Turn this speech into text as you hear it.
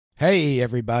Hey,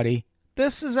 everybody.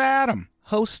 This is Adam,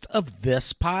 host of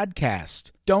this podcast.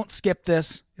 Don't skip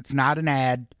this. It's not an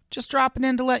ad. Just dropping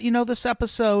in to let you know this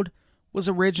episode was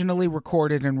originally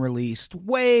recorded and released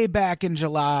way back in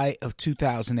July of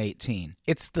 2018.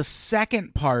 It's the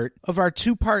second part of our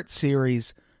two-part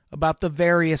series about the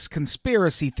various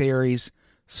conspiracy theories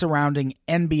surrounding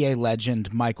NBA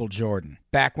legend Michael Jordan.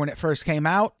 Back when it first came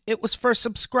out, it was for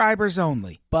subscribers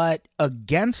only. But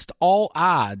against all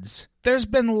odds, there's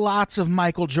been lots of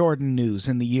Michael Jordan news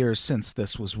in the years since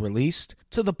this was released,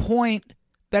 to the point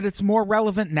that it's more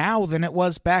relevant now than it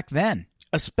was back then.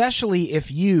 Especially if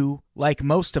you, like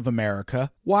most of America,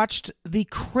 watched the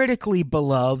critically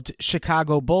beloved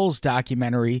Chicago Bulls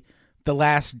documentary, The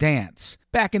Last Dance,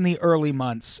 back in the early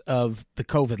months of the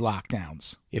COVID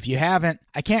lockdowns. If you haven't,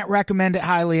 I can't recommend it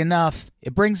highly enough.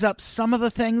 It brings up some of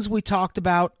the things we talked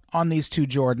about on these two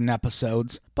Jordan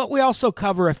episodes, but we also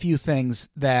cover a few things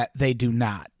that they do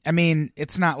not. I mean,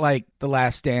 it's not like The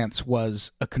Last Dance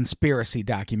was a conspiracy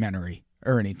documentary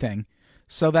or anything,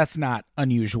 so that's not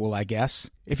unusual, I guess.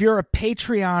 If you're a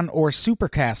Patreon or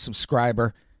Supercast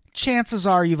subscriber, chances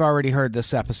are you've already heard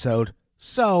this episode.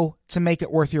 So, to make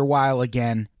it worth your while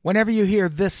again, whenever you hear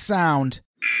this sound,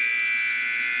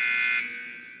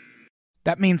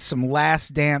 that means some Last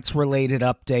Dance-related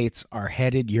updates are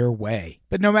headed your way.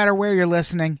 But no matter where you're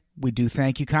listening, we do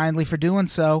thank you kindly for doing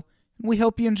so, and we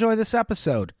hope you enjoy this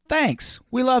episode. Thanks.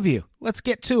 We love you. Let's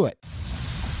get to it.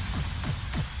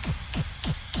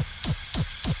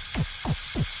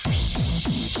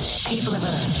 People of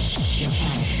Earth, your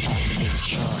planet is about to be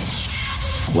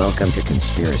destroyed. Welcome to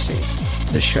Conspiracy,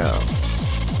 the show,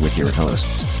 with your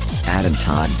hosts, Adam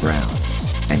Todd Brown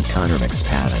and Connor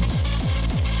McSpadden.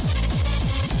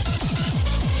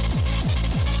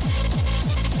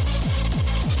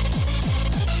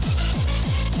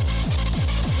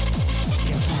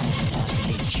 Your planet is about to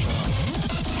be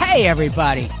destroyed. Hey,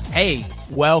 everybody. Hey,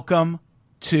 welcome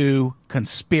to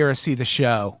Conspiracy the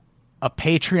Show, a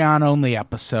Patreon-only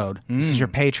episode. This is your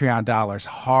Patreon dollars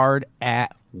hard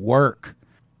at work.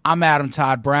 I'm Adam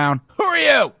Todd Brown. Who are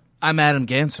you? I'm Adam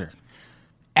Ganser.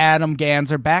 Adam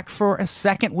Ganser, back for a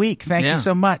second week. Thank you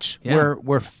so much. Yeah.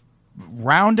 We're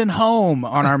rounding home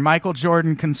on our Michael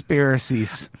Jordan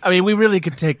conspiracies. I mean, we really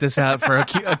could take this out for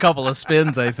a couple of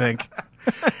spins, I think.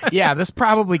 Yeah, this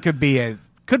probably could be a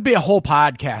whole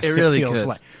podcast. It really feels could.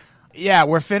 like. Yeah,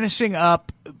 we're finishing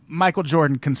up Michael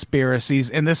Jordan conspiracies,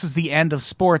 and this is the end of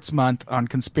sports month on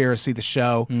Conspiracy the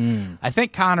Show. I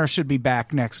think Connor should be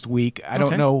back next week. I don't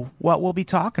Okay. know what we'll be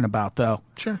talking about, though.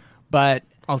 Sure. But,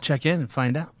 I'll check in and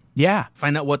find out. yeah.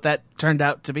 Find out what that turned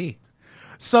out to be.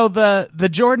 So the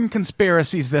Jordan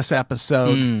conspiracies this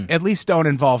episode at least don't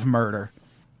involve murder.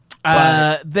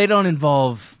 They don't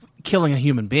involve killing a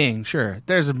human being, sure.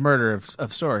 There's a murder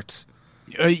of sorts.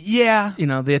 Yeah. You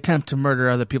know, the attempt to murder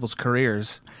other people's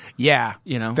careers, Yeah.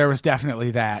 You know. There was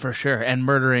definitely that. for sure. And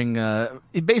murdering,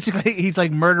 basically, he's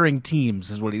like murdering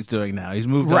teams is what he's doing now. He's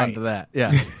moved on Right. to that.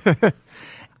 Yeah.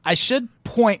 I should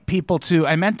point people to,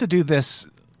 I meant to do this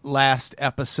last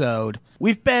episode.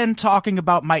 We've been talking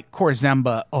about Mike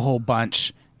Korzemba a whole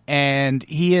bunch, and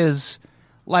he is,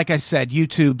 like I said,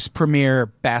 YouTube's premier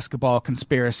basketball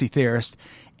conspiracy theorist.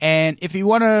 And if you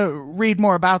want to read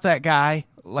more about that guy,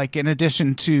 like in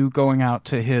addition to going out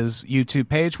to his YouTube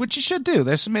page, which you should do,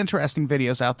 there's some interesting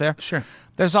videos out there. Sure.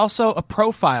 There's also a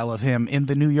profile of him in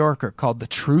The New Yorker called The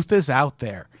Truth Is Out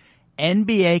There.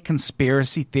 NBA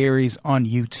Conspiracy Theories on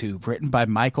YouTube, written by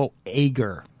Michael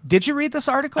Ager. Did you read this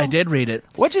article? I did read it.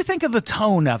 What'd you think of the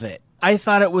tone of it? I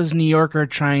thought it was New Yorker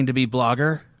trying to be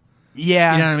blogger.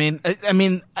 Yeah. You know what I mean? I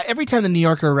mean, every time the New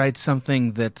Yorker writes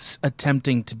something that's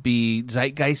attempting to be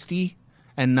zeitgeisty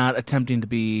and not attempting to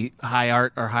be high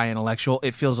art or high intellectual,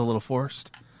 it feels a little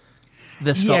forced.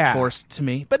 This felt Yeah. forced to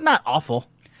me, but not awful.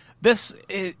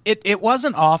 It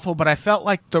wasn't awful, but I felt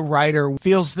like the writer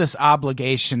feels this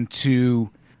obligation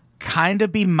to kind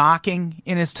of be mocking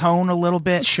in his tone a little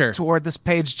bit Sure. toward this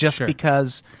page just Sure.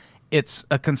 because it's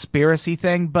a conspiracy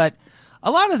thing. But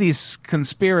a lot of these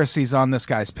conspiracies on this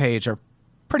guy's page are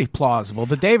pretty plausible.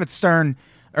 The David Stern,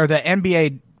 or the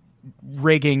NBA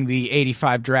rigging the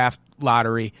 85 draft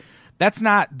lottery, that's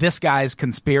not this guy's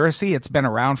conspiracy. It's been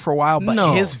around for a while, but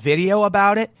No. his video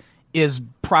about it is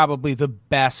probably the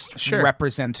best Sure.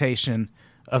 representation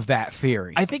of that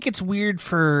theory. I think it's weird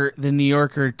for the New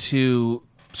Yorker to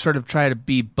sort of try to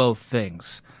be both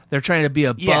things. They're trying to be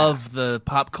above the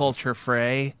pop culture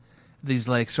fray. These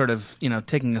like sort of, you know,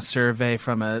 taking a survey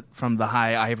from the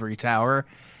high ivory tower,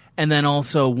 and then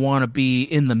also want to be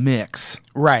in the mix.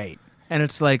 Right. And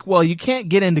it's like, well, you can't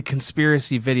get into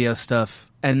conspiracy video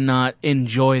stuff and not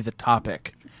enjoy the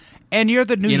topic. And you're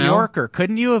the New You know? Yorker.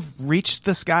 Couldn't you have reached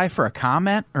this guy for a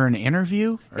comment or an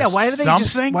interview? Or Yeah, why are they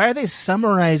something? why are they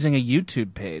summarizing a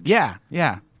YouTube page?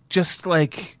 Yeah. Just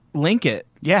like link it.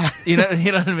 Yeah. You know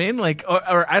what I mean? Like,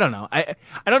 or I don't know. I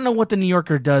don't know what the New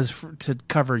Yorker does to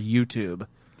cover YouTube.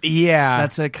 Yeah.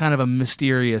 That's a kind of a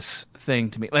mysterious thing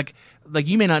to me. Like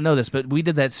you may not know this, but we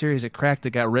did that series at Cracked that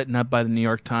got written up by the New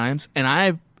York Times, and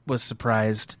I was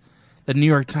surprised the New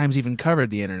York Times even covered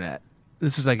the internet.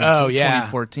 This is like in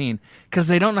 2014 because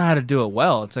they don't know how to do it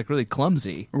well. It's like really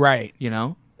clumsy, right. you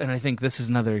know. And I think this is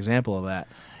another example of that.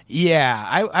 Yeah,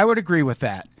 I would agree with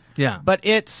that. Yeah, But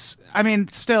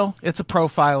still, it's a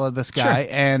profile of this guy,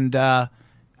 Sure. and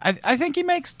I think he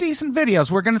makes decent videos.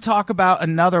 We're going to talk about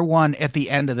another one at the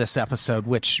end of this episode,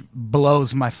 which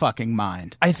blows my fucking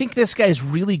mind. I think this guy's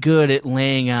really good at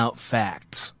laying out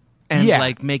facts and Yeah.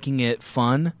 like making it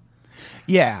fun.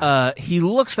 Yeah, He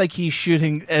looks like he's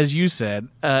shooting, as you said.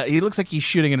 He looks like he's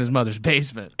shooting in his mother's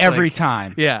basement every Like,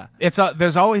 time. Yeah,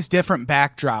 There's always different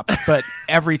backdrops, but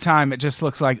every time it just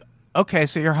looks like, okay,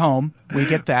 so you're home. We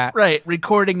get that. right.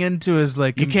 Recording into his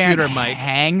like You can't computer mic.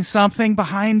 hang something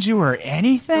behind you or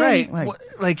anything? Right,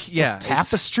 Like yeah, it's-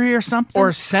 tapestry or something?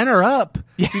 or center up.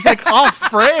 He's like off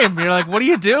frame. You're like, what are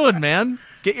you doing, man?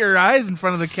 Get your eyes in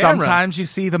front of the camera. Sometimes you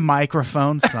see the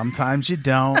microphone, sometimes you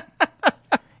don't.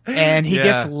 And he Yeah.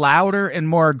 gets louder and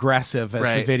more aggressive as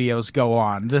Right. the videos go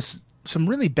on. some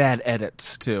really bad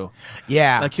edits too.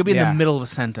 Yeah. Like he'll be in yeah. the middle of a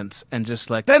sentence and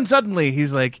just like then suddenly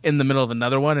he's like in the middle of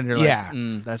another one and you're Yeah.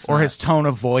 like, that's or not- his tone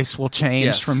of voice will change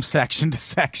Yes. from section to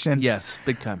section. yes,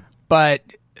 big time. But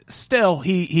still,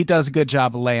 he does a good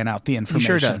job of laying out the information.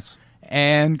 sure does.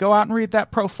 And go out and read that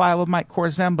profile of Mike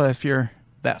Korzemba if you're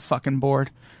that fucking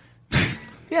bored.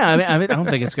 Yeah, I mean, I don't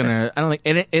think it's gonna. I don't think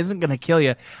it isn't gonna kill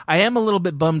you. I am a little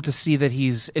bit bummed to see that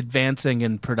he's advancing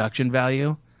in production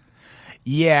value.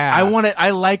 Yeah. I want it. I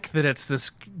like that it's this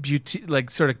beauty,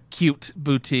 like sort of cute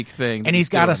boutique thing. that And he's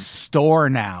got a doing. store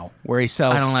now where he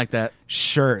sells I don't like that.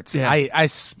 shirts. Yeah.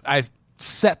 I've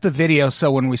set the video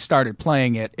so when we started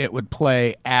playing it, it would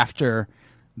play after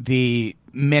the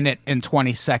minute and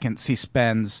 20 seconds he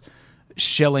spends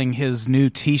shilling his new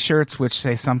T-shirts, which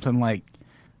say something like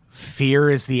 "Fear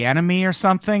is the enemy" or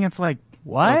something. It's like,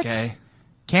 what? Okay.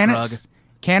 Can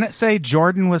Shrug. it say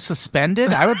Jordan was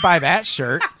suspended? I would buy that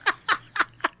shirt.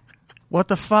 What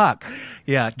the fuck?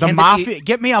 Yeah, The Can mafia.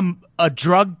 Get me a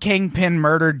drug kingpin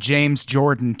murdered James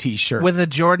Jordan T-shirt. with a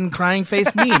Jordan crying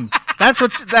face meme. That's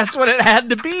what it had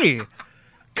to be.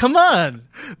 Come on,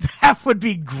 That would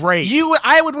be great.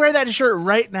 I would wear that shirt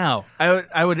right now.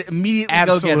 I would immediately go get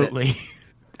Absolutely.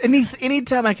 it.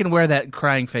 Anytime I can wear that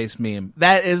crying face meme,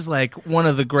 that is like one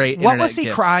of the great. What internet was he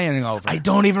gifts. crying over? I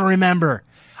don't even remember.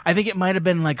 I think it might have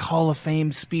been like Hall of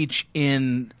Fame speech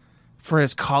for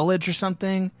his college or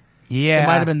something. Yeah. It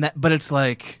might have been that, but it's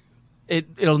like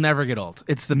it'll never get old.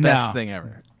 It's the best thing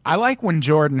ever. I like when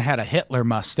Jordan had a Hitler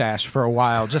mustache for a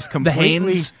while, just completely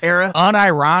Haynes era?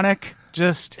 unironic.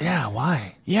 Just Yeah,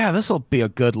 why? this will be a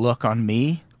good look on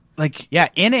me. Like Yeah,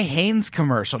 in a Haynes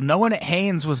commercial, no one at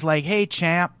Haynes was like, "Hey,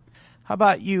 champ, how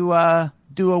about you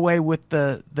do away with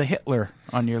the Hitler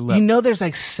on your lip?" you know, there's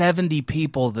like 70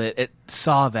 people that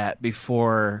saw that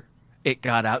before it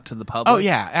got out to the public. Oh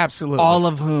yeah, absolutely. all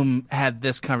of whom had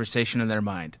this conversation in their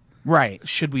mind. right.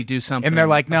 Should we do something? And they're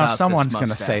like, "No, about this someone's going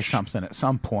to say mustache?" something at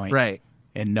some point." Right.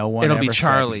 And no one It'll ever be said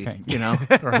Charlie, anything. you know,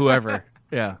 or whoever.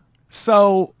 Yeah.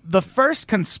 So the first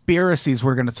conspiracies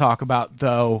we're going to talk about,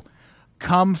 though,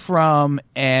 come from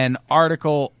an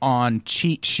article on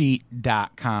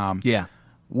cheatsheet.com. Yeah.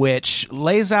 Which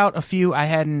lays out a few I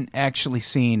hadn't actually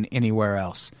seen anywhere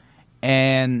else.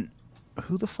 And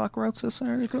who the fuck wrote this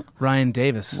article? Ryan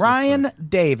Davis. Ryan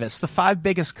Davis, the 5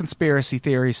 biggest conspiracy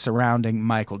theories surrounding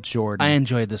Michael Jordan. I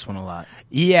enjoyed this one a lot.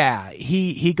 Yeah,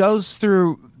 he goes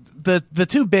through the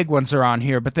 2 big ones are on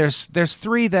here, but there's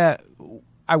 3 that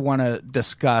I want to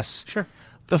discuss. Sure.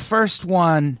 The first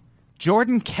one,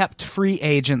 Jordan kept free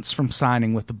agents from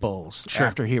signing with the Bulls Sure.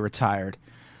 after he retired.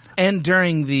 And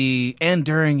during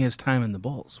his time in the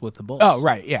Bulls with the Bulls. Oh,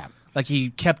 right, yeah. Like he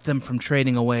kept them from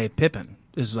trading away Pippen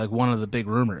is like one of the big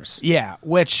rumors. Yeah,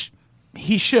 which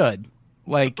he should.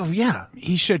 Like Oh yeah.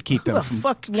 he should keep Who them the from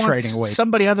fuck trading wants away.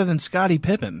 somebody other than Scottie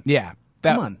Pippen? Yeah.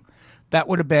 Come on. That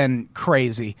would have been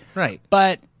crazy. Right.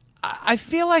 But I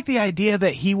feel like the idea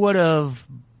that he would have,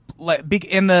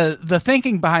 and the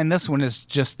thinking behind this one is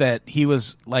just that he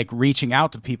was like reaching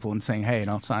out to people and saying, "Hey,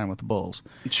 don't sign with the Bulls."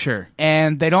 Sure.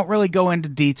 And they don't really go into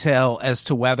detail as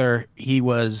to whether he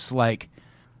was like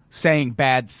saying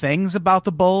bad things about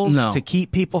the Bulls No. to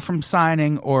keep people from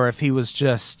signing, or if he was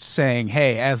just saying,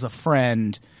 "Hey, as a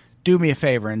friend, do me a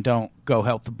favor and don't go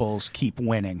help the Bulls keep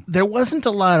winning. There wasn't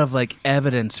a lot of like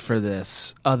evidence for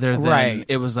this other than Right.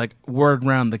 it was like word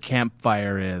round the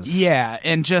campfire is. Yeah,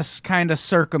 and just kind of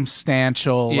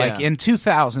circumstantial. Yeah. Like in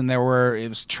 2000, it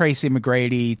was Tracy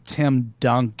McGrady, Tim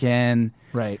Duncan,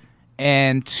 Right.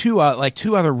 and two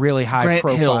other really high Grant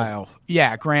profile.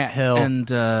 Yeah, Grant Hill.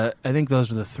 And I think those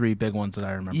were the three big ones that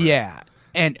I remember. yeah.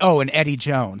 And Eddie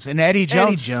Jones. And Eddie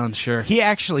Jones, Jones, sure. he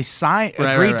actually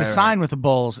agreed to sign with the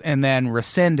Bulls and then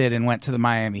rescinded and went to the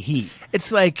Miami Heat.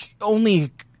 It's like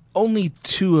only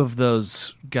two of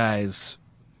those guys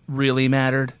really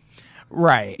mattered.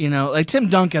 Right. You know, like Tim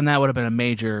Duncan, that would have been a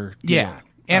major deal. Yeah.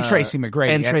 And Tracy McGrady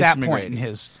and at Tracy that McGrady. point in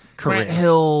his career. Grant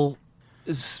Hill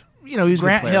is, you know, he's a good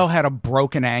Grant player. Hill had a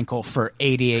broken ankle for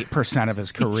 88% of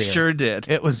his career. He sure did.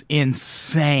 It was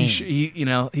insane.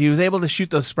 He was able to shoot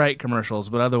those Sprite commercials,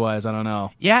 but otherwise, I don't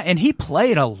know. Yeah, and he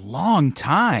played a long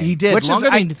time. He did, which longer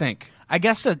is, than you think. I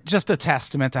guess just a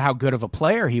testament to how good of a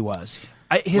player he was.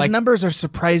 His numbers are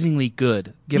surprisingly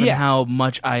good, given Yeah. how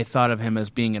much I thought of him as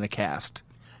being in a cast.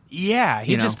 Yeah,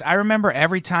 You know? I remember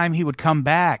every time he would come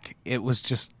back, it was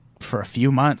just for a few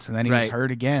months, and then he was Right.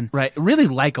 hurt again. Right. Really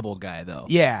likable guy, though.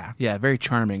 Yeah. Yeah, very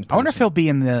charming. I wonder if person. he'll be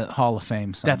in the Hall of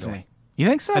Fame someday. Definitely. You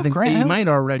think so? I think Grant he Hill? might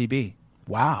already be.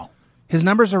 Wow. His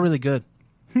numbers are really good.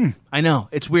 I know.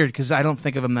 It's weird because I don't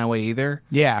think of him that way either.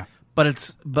 Yeah.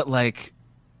 But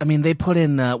I mean, they put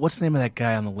in, what's the name of that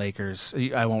guy on the Lakers?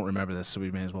 I won't remember this, so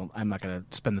we may as well, I'm not going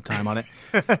to spend the time on it.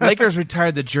 Lakers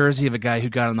retired the jersey of a guy who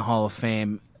got in the Hall of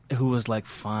Fame who was like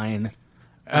fine.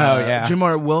 Oh, yeah.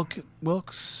 Jamar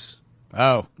Wilkes?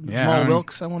 Oh, yeah. Jamal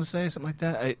Wilkes, I want to say, something like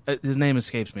that. His name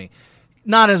escapes me.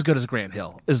 Not as good as Grant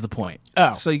Hill is the point.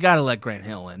 Oh. So you got to let Grant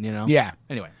Hill in, you know? Yeah.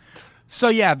 Anyway. So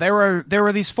yeah, there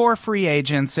were these 4 free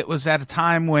agents. It was at a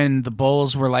time when the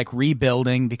Bulls were like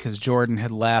rebuilding because Jordan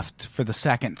had left for the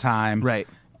second time. Right.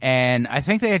 And I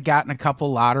think they had gotten a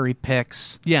couple lottery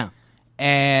picks. Yeah.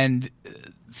 And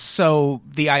so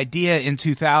the idea in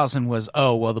 2000 was,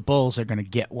 oh, well, the Bulls are going to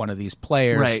get one of these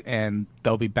players Right. and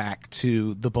they'll be back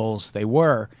to the Bulls they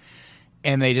were.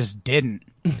 And they just didn't.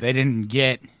 They didn't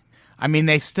get... I mean,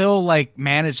 they still like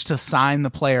managed to sign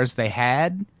the players they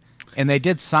had, and they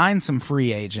did sign some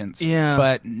free agents. Yeah.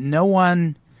 But no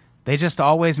one... They just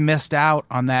always missed out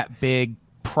on that big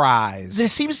prize. There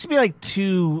seems to be like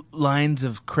two lines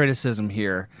of criticism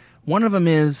here. One of them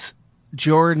is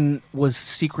Jordan was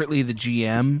secretly the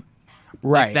GM.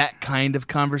 right. Like that kind of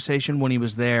conversation when he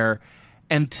was there.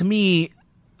 And to me,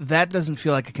 that doesn't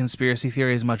feel like a conspiracy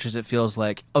theory as much as it feels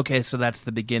like, okay, so that's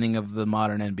the beginning of the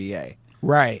modern NBA.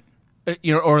 Right.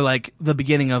 You know, or like the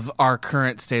beginning of our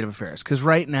current state of affairs. Because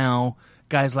right now,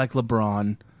 guys like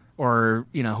LeBron or,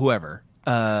 you know, whoever.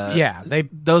 Yeah, they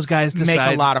Those guys decide,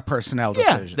 make a lot of personnel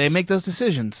decisions. Yeah, they make those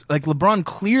decisions. Like LeBron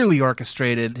clearly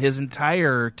orchestrated his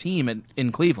entire team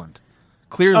in Cleveland.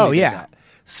 Clearly, Oh, did yeah. that.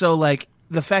 So like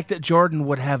the fact that Jordan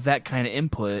would have that kind of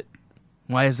input,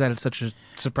 why is that such a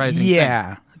surprising thing?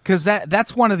 Yeah, because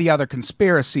that's one of the other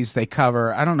conspiracies they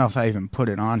cover. I don't know if I even put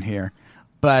it on here.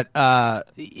 But,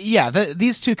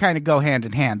 these two kind of go hand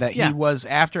in hand. That Yeah. he was,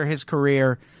 after his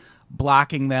career,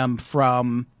 blocking them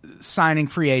from signing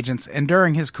free agents, and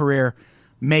during his career,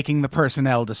 making the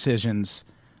personnel decisions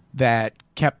that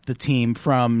kept the team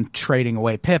from trading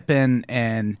away Pippen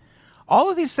and all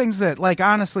of these things that, like,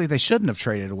 honestly, they shouldn't have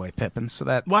traded away Pippen. So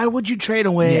that Why would you trade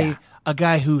away Yeah. a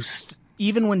guy who,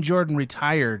 even when Jordan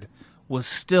retired, was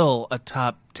still a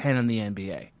top 10 in the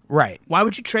NBA? right, Why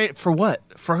would you trade for what?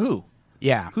 For who?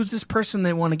 yeah, Who's this person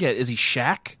they want to get? Is he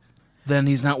Shaq? Then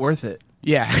he's not worth it.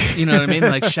 yeah, You know what I mean?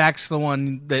 Like Shaq's the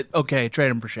one that, okay, trade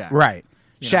him for Shaq. right.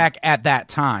 Shaq at that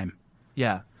time.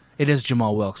 Yeah. It is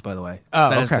Jamal Wilkes, by the way. Oh,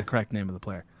 That is okay. the correct name of the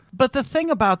player. But the thing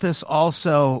about this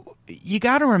also, you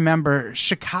got to remember,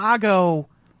 Chicago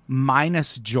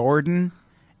minus Jordan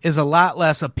is a lot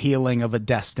less appealing of a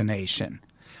destination.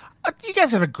 You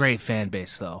guys have a great fan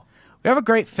base, though. We have a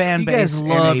great fan You base guys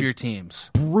love in a your teams.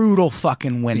 brutal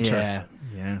fucking winter.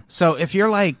 Yeah. So if you're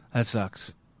like That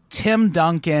sucks. Tim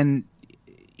Duncan,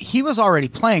 he was already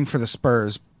playing for the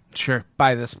Spurs Sure.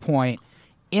 by this point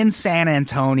in San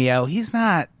Antonio. He's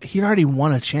not. He'd already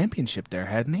won a championship there,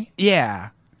 hadn't he? Yeah.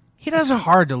 He doesn't.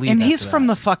 hard to leave And after he's from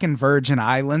that. the fucking Virgin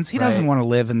Islands. He doesn't Right. want to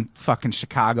live in fucking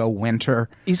Chicago winter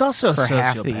He's also a for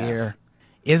half the sociopath. year.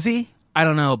 Is he? I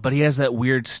don't know, but he has that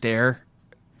weird stare.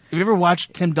 Have you ever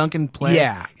watched Tim Duncan play?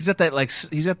 Yeah. He's got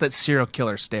that serial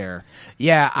killer stare.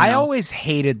 Yeah, I know? always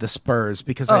hated the Spurs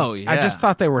because Oh, I yeah. just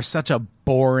thought they were such a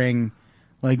boring,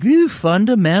 like,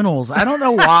 fundamentals. I don't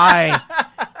know why.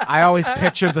 I always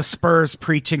picture the Spurs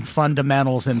preaching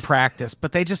fundamentals in practice,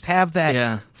 but they just have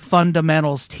that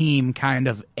fundamentals team kind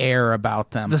of air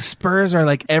about them. The Spurs are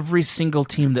like every single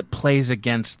team that plays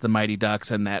against the Mighty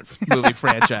Ducks in that movie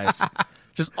franchise.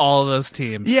 Just all of those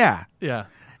teams. Yeah. Yeah.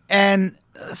 And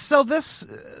so this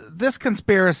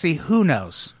conspiracy, who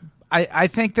knows? I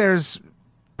think there's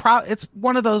it's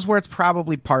one of those where it's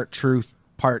probably part truth,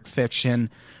 part fiction,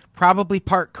 probably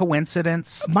part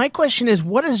coincidence. My question is,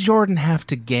 what does Jordan have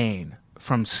to gain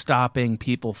from stopping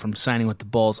people from signing with the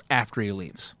Bulls after he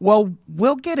leaves? Well,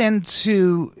 we'll get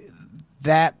into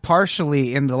that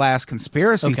partially in the last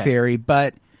conspiracy theory,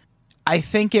 but I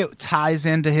think it ties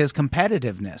into his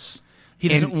competitiveness. He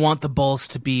doesn't want the Bulls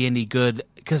to be any good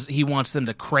because he wants them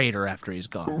to crater after he's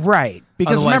gone. Right.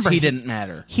 Because otherwise, remember, he didn't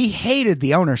matter. He hated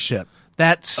the ownership.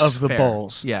 That's of the fair.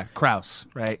 Bulls. Yeah, Krause,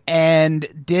 right? And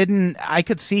I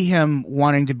could see him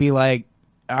wanting to be like,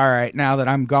 all right, now that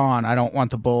I'm gone, I don't want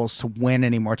the Bulls to win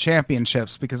any more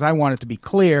championships because I want it to be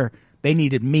clear they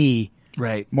needed me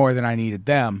more than I needed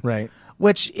them. Right.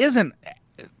 Which isn't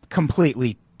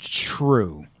completely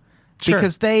true. Sure.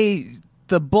 Because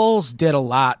the Bulls did a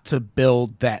lot to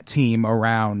build that team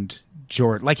around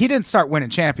Jordan. Like, he didn't start winning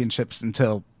championships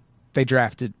until they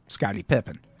drafted Scottie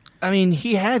Pippen. I mean,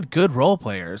 he had good role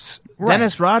players. Right.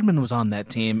 Dennis Rodman was on that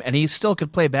team, and he still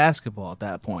could play basketball at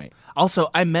that point. Also,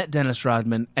 I met Dennis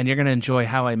Rodman, and you're going to enjoy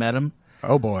how I met him.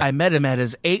 Oh, boy. I met him at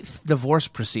his 8th divorce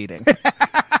proceeding.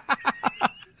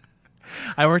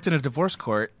 I worked in a divorce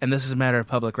court, and this is a matter of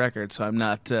public record, so I'm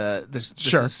not... this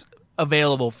is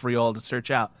available for you all to search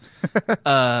out.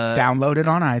 Download it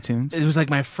on iTunes. It was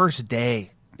like my first day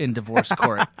in divorce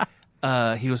court.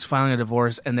 He was filing a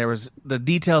divorce, and the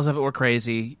details of it were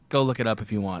crazy. Go look it up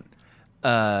if you want.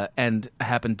 And he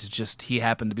happened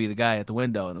to be the guy at the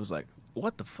window, and it was like,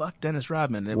 what the fuck, Dennis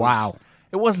Rodman? It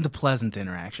wasn't a pleasant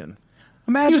interaction.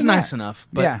 Imagine he was that. nice enough,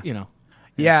 but you know.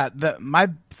 Yeah, my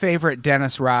favorite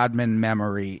Dennis Rodman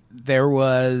memory,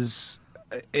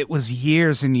 it was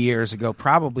years and years ago,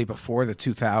 probably before the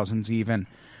 2000s even,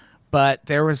 but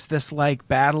there was this like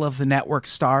Battle of the Network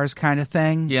Stars kind of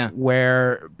thing. Yeah.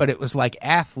 But it was like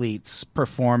athletes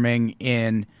performing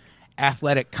in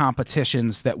athletic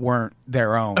competitions that weren't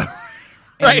their own.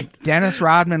 Right. And Dennis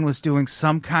Rodman was doing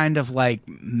some kind of like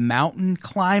mountain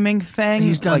climbing thing.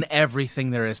 He's done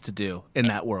everything there is to do in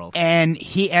that world. And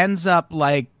he ends up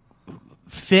like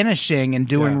finishing and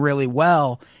doing really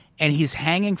well. And he's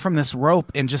hanging from this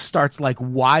rope and just starts like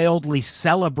wildly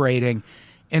celebrating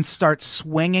and starts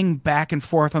swinging back and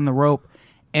forth on the rope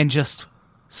and just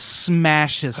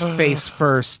smashes face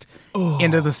first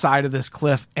into the side of this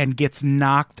cliff and gets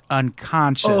knocked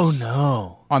unconscious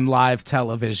on live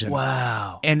television.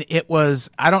 Wow. And it was,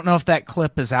 I don't know if that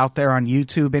clip is out there on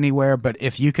YouTube anywhere, but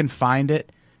if you can find it,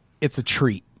 it's a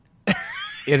treat.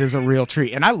 It is a real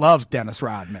treat. And I love Dennis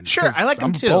Rodman. Sure, I like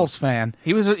him too. I'm a Bulls fan.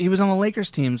 He was on the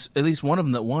Lakers teams, at least one of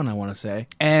them that won, I want to say.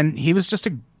 And he was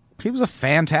a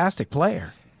fantastic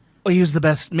player. Well, he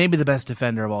was maybe the best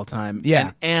defender of all time.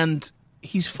 Yeah. And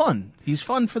he's fun. He's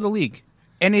fun for the league.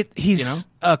 And he's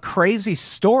a crazy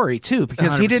story too,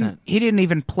 because 100%. he didn't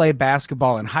even play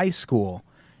basketball in high school.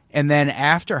 And then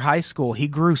after high school, he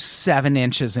grew 7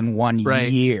 inches in 1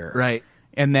 year. Right.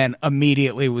 And then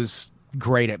immediately was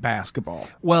great at basketball.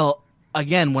 Well,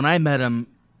 again, when I met him,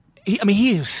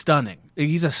 he is stunning.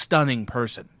 He's a stunning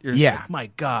person. You're just like,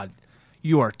 my God,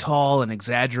 you are tall and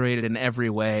exaggerated in every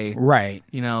way. Right.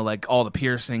 You know, like all the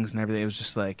piercings and everything. It was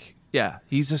just like, yeah,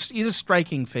 he's a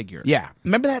striking figure. Yeah.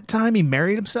 Remember that time he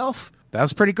married himself? That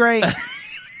was pretty great.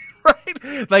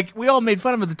 Right? Like, we all made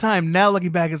fun of him at the time. Now looking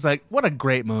back, it's like, what a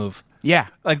great move. Yeah.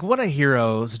 Like, what a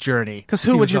hero's journey. Because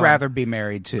who he would was you on. rather be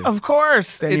married to? Of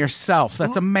course. Than yourself.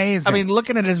 That's amazing. I mean,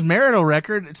 looking at his marital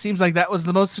record, it seems like that was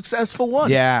the most successful one.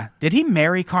 Yeah. Did he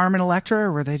marry Carmen Electra,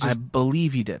 or were they I just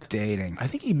believe he did. dating? I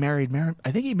think he married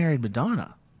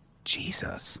Madonna.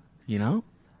 Jesus. You know?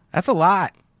 That's a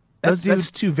lot. That's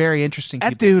two very interesting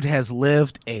That people. dude has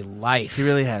lived a life. He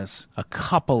really has. A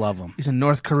couple of them. He's a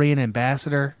North Korean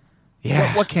ambassador.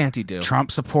 Yeah. What can't he do?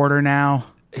 Trump supporter now.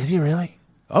 Is he really?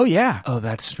 Oh, yeah. Oh,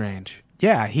 that's strange.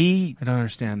 Yeah, I don't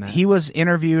understand that. he was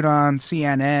interviewed on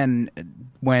CNN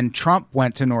when Trump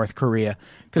went to North Korea,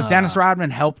 because Dennis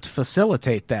Rodman helped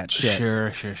facilitate that shit.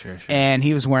 Sure. And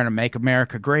he was wearing a Make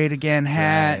America Great Again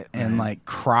hat and like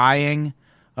crying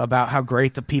about how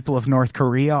great the people of North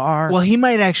Korea are. Well, he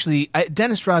might actually...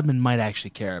 Dennis Rodman might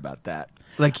actually care about that.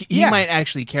 Like, he might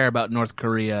actually care about North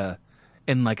Korea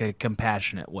in like a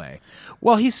compassionate way.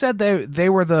 Well, he said they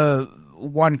were the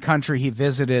one country he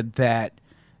visited that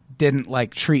didn't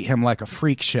like treat him like a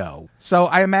freak show. So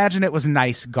I imagine it was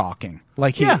nice gawking.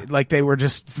 Like like they were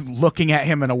just looking at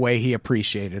him in a way he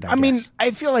appreciated. I mean, guess.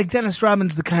 I feel like Dennis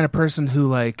Rodman's the kind of person who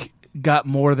like got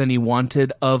more than he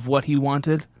wanted of what he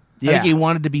wanted. I think he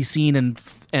wanted to be seen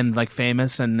and like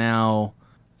famous, and now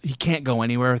he can't go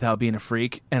anywhere without being a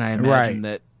freak. And I imagine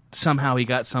that somehow he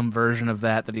got some version of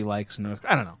that he likes. And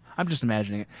I don't know. I'm just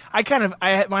imagining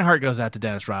it. My heart goes out to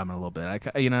Dennis Rodman a little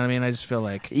bit. You know what I mean? I just feel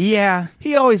like he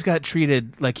always got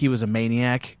treated like he was a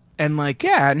maniac, and like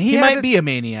and he might be a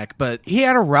maniac, but he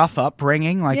had a rough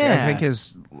upbringing. Like I think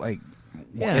his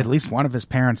at least one of his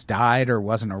parents died or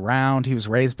wasn't around. He was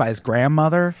raised by his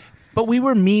grandmother. But we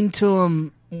were mean to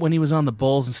him when he was on the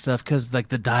Bulls and stuff because like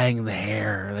the dyeing of the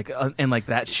hair, like and like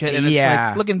that shit. And it's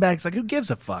like looking back, it's like who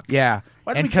gives a fuck? Yeah,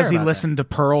 and because he listened to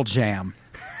Pearl Jam.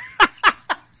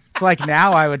 It's like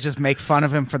now I would just make fun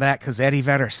of him for that because Eddie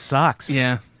Vedder sucks.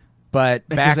 Yeah. But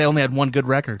because they only had one good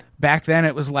record. Back then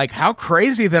it was like, how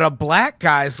crazy that a black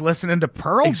guy's listening to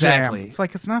Pearl Jam. It's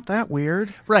like, it's not that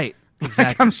weird. Right. Exactly.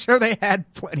 Like, I'm sure they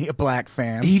had plenty of black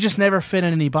fans. He just never fit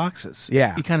in any boxes.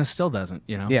 Yeah. He kind of still doesn't,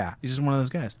 you know? Yeah. He's just one of those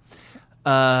guys.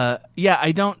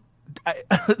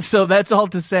 So that's all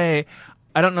to say,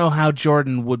 I don't know how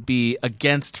Jordan would be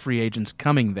against free agents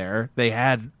coming there. They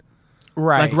had...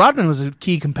 Right. Like Rodman was a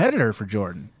key competitor for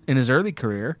Jordan in his early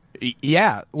career.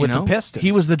 Yeah, with the Pistons.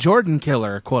 He was the Jordan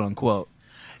killer, quote unquote.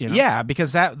 You know? Yeah,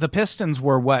 because the Pistons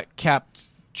were what kept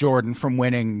Jordan from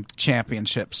winning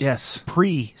championships. Yes.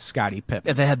 Pre-Scottie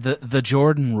Pippen. They had the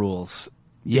Jordan rules.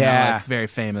 Like very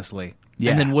famously.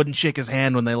 Yeah. And then wouldn't shake his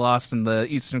hand when they lost in the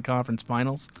Eastern Conference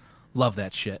Finals. Love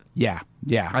that shit. Yeah.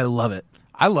 I love it.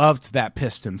 I loved that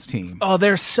Pistons team. Oh,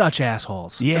 they're such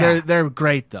assholes. Yeah. They're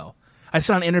great, though. I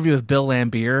saw an interview with Bill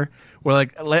Laimbeer where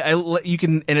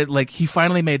he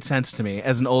finally made sense to me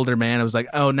as an older man. I was like,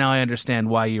 oh, now I understand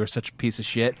why you were such a piece of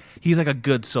shit. He's like a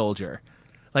good soldier.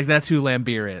 Like that's who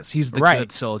Laimbeer is. He's the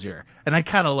good soldier. And I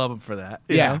kind of love him for that.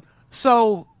 You know?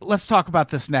 So let's talk about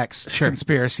this next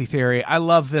conspiracy theory. I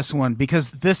love this one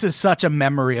because this is such a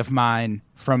memory of mine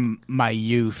from my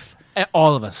youth.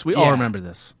 All of us. We all remember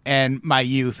this. And my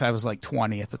youth, I was like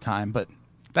 20 at the time, but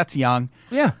that's young.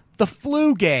 Yeah. The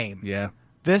flu game. Yeah.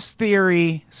 This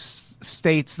theory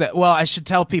states that, well, I should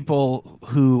tell people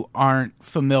who aren't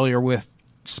familiar with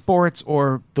sports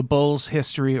or the Bulls'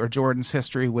 history or Jordan's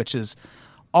history, which is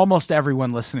almost everyone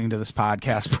listening to this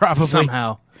podcast probably.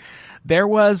 Somehow. There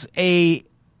was a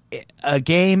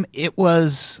game, it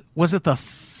was it the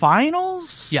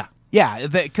finals? Yeah. Yeah,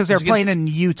 because they're playing in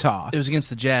Utah. It was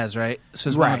against the Jazz, right? So it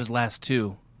was one of his last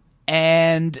two.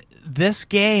 And this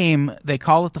game, they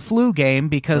call it the flu game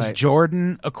because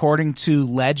Jordan, according to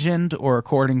legend or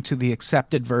according to the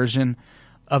accepted version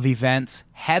of events,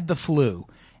 had the flu.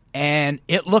 And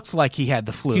it looked like he had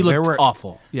the flu. He looked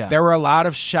awful. Yeah. There were a lot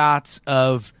of shots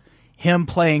of him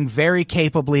playing very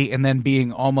capably and then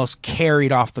being almost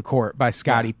carried off the court by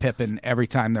Scottie Pippen every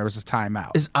time there was a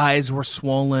timeout. His eyes were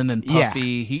swollen and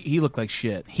puffy. He looked like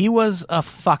shit. He was a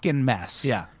fucking mess.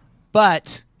 Yeah.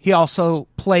 But he also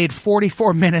played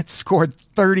 44 minutes, scored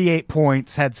 38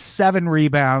 points, had 7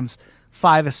 rebounds,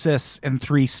 5 assists, and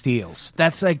 3 steals.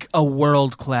 That's like a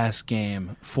world-class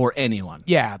game for anyone.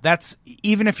 Yeah, that's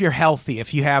even if you're healthy,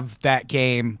 if you have that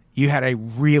game, you had a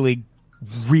really,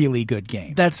 really good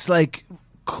game. That's like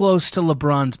close to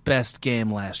LeBron's best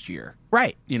game last year.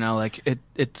 Right. You know, like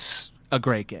it's a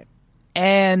great game.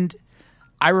 And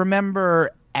I remember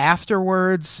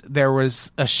afterwards, there was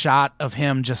a shot of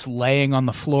him just laying on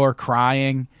the floor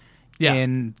crying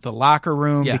in the locker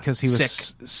room because he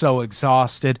was so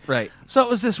exhausted. Right. So it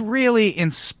was this really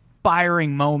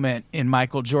inspiring moment in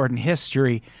Michael Jordan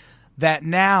history that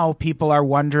now people are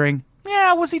wondering,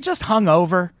 was he just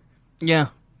hungover? Yeah.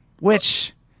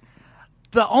 Which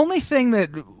the only thing that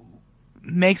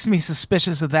makes me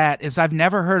suspicious of that is I've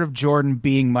never heard of Jordan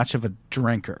being much of a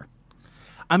drinker.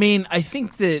 I mean, I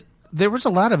think that there was a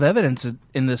lot of evidence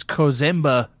in this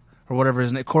Korzemba whatever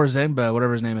his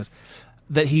name is,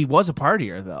 that he was a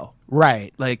partier, though.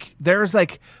 Right. Like, there's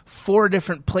like 4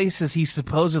 different places he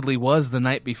supposedly was the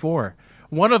night before.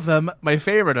 One of them, my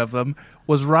favorite of them,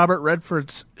 was Robert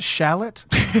Redford's chalet.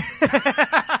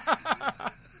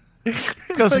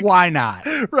 Because why not?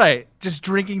 Right. Just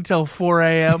drinking till 4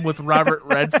 a.m. with Robert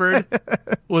Redford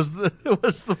was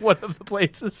one of the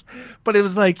places. But it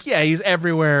was like, he's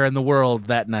everywhere in the world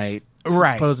that night,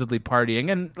 supposedly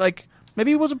partying. And like,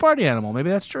 maybe he was a party animal. Maybe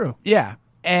that's true. Yeah.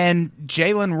 And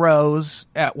Jalen Rose,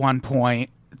 at one point,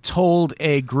 told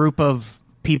a group of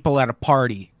people at a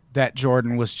party that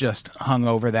Jordan was just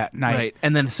hungover that night. Right.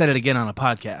 And then said it again on a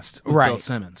podcast with Bill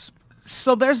Simmons.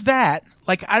 So there's that.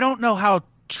 Like, I don't know how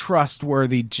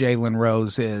trustworthy Jalen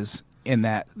Rose is in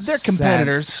that. They're sense.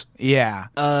 competitors. Yeah.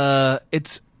 Jalen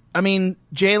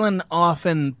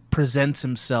often presents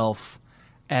himself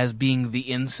as being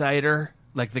the insider,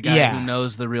 like the guy who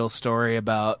knows the real story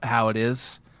about how it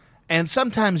is. And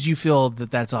sometimes you feel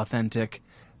that that's authentic,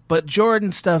 but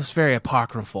Jordan stuff's very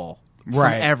apocryphal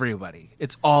from everybody.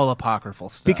 It's all apocryphal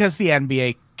stuff. Because the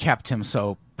NBA kept him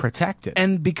so protected.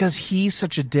 And because he's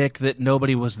such a dick that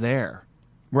nobody was there.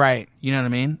 Right. You know what I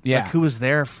mean? Yeah. Like, who was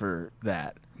there for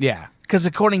that? Yeah. Because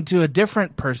according to a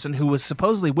different person who was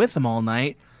supposedly with him all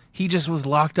night, he just was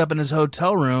locked up in his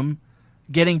hotel room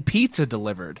getting pizza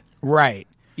delivered. Right.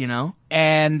 You know?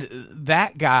 And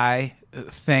that guy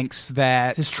thinks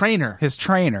that... His trainer.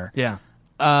 Yeah.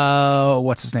 Yeah.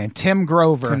 What's his name? Tim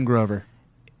Grover. Tim Grover.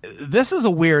 This is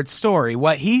a weird story.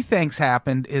 What he thinks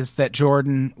happened is that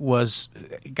Jordan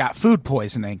got food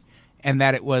poisoning and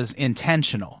that it was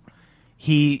intentional.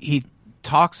 He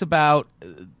talks about,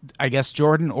 I guess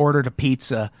Jordan ordered a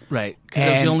pizza. Right. Because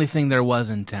it was the only thing there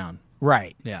was in town.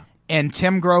 Right. Yeah. And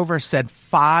Tim Grover said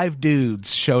 5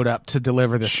 dudes showed up to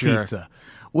deliver this pizza,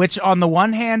 which on the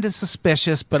one hand is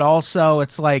suspicious, but also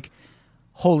it's like,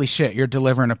 holy shit, you're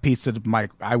delivering a pizza to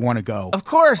Mike. I want to go. Of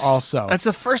course. Also. That's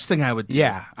the first thing I would do.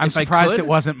 Yeah. I'm surprised it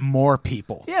wasn't more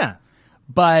people. Yeah.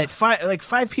 But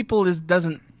 5 people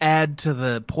doesn't add to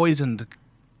the poisoned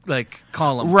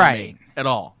column for right me at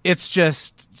all. It's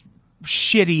just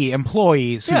shitty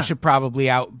employees who should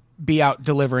probably be out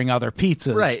delivering other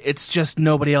pizzas. Right. It's just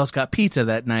nobody else got pizza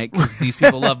that night because these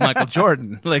people love Michael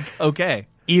Jordan. Like, okay.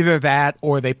 Either that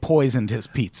or they poisoned his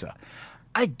pizza.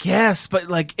 I guess, but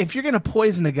if you're going to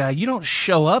poison a guy, you don't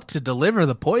show up to deliver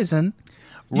the poison.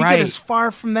 You get as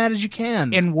far from that as you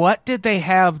can. And what did they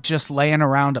have just laying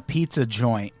around a pizza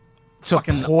joint to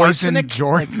Fucking poison arsenic?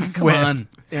 Jordan Come with? on.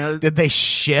 Did they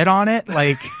shit on it?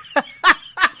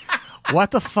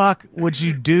 What the fuck would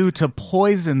you do to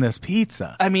poison this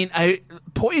pizza? I mean,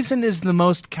 poison is the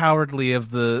most cowardly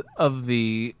of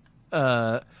the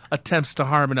attempts to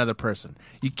harm another person.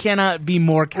 You cannot be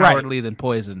more cowardly than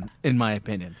poison, in my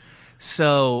opinion.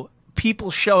 So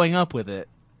people showing up with it,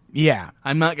 yeah,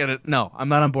 I'm not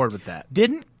on board with that.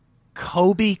 Didn't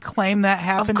Kobe claim that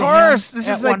happened? Of course, to him this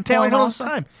is at like one tales point all the also?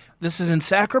 time. This is in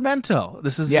Sacramento.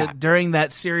 This is Yeah. during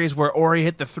that series where Ori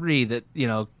hit the 3 that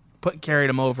carried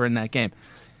him over in that game.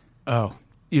 Oh,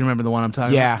 You remember the one I'm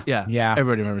talking about? Yeah.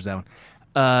 Everybody remembers that one.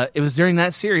 It was during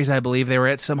that series, I believe. They were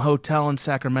at some hotel in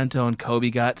Sacramento, and Kobe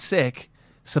got sick,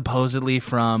 supposedly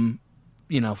from,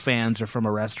 fans or from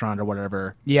a restaurant or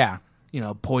whatever, yeah.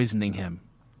 Poisoning him.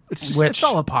 It's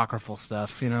all apocryphal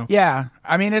stuff, Yeah,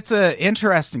 I mean, it's an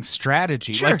interesting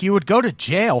strategy. Sure. You would go to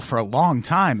jail for a long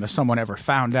time if someone ever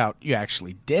found out you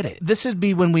actually did it. This would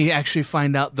be when we actually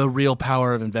find out the real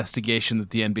power of investigation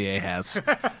that the NBA has.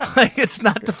 It's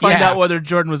not to find out whether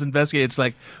Jordan was investigated. It's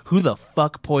like, who the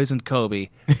fuck poisoned Kobe?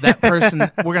 That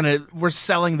person, we're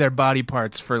selling their body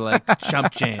parts for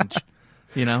chump change,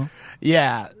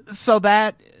 Yeah, so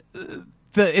that...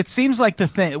 it seems like the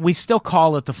thing, we still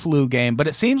call it the flu game, but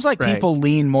it seems like people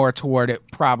lean more toward it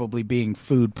probably being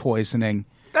food poisoning.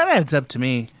 That adds up to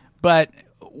me. But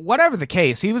whatever the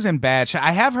case, he was in bad shape.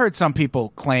 I have heard some people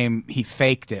claim he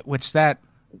faked it,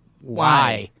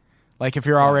 why? If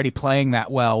you're already playing that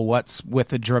well, what's with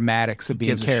the dramatics of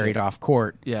being carried off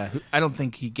court? Yeah, I don't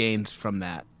think he gains from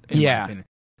that, in my opinion.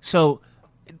 So,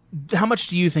 how much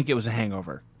do you think it was a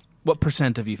hangover? What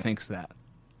 % of you thinks that?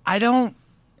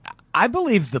 I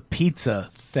believe the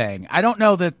pizza thing. I don't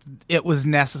know that it was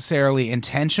necessarily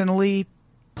intentionally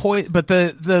but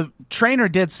the trainer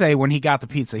did say when he got the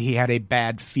pizza he had a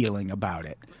bad feeling about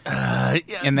it.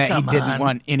 And that he didn't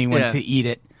want anyone to eat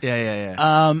it.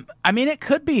 Yeah. I mean, it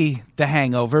could be the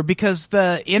hangover because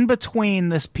in between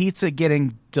this pizza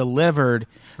getting delivered,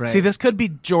 see, this could be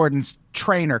Jordan's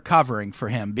trainer covering for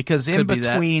him because in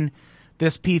between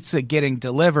this pizza getting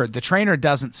delivered, the trainer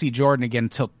doesn't see Jordan again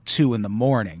until 2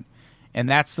 a.m. And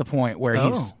that's the point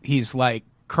where he's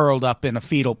curled up in a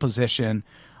fetal position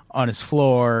on his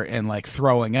floor and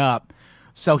throwing up.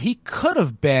 So he could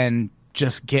have been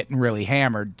just getting really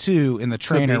hammered too. And the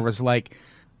trainer was like,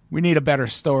 we need a better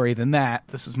story than that.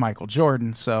 This is Michael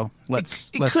Jordan. So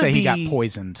let's say he got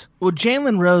poisoned. Well,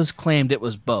 Jalen Rose claimed it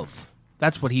was both.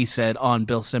 That's what he said on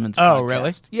Bill Simmons' podcast. Oh,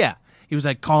 really? Yeah. He was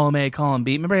like, column A, column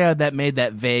B. Remember how that made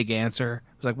that vague answer?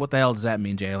 It was like, what the hell does that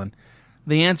mean, Jalen?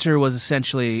 The answer was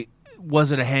essentially,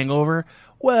 was it a hangover?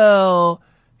 Well,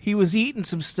 he was eating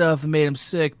some stuff that made him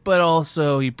sick, but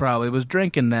also he probably was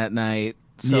drinking that night.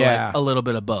 So a little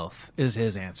bit of both is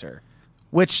his answer.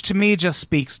 Which to me just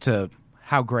speaks to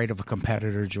how great of a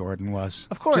competitor Jordan was.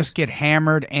 Of course. Just get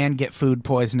hammered and get food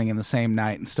poisoning in the same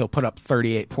night and still put up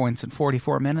 38 points in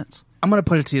 44 minutes. I'm going to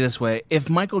put it to you this way. If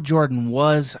Michael Jordan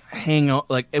was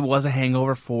it was a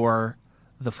hangover for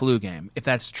the flu game, if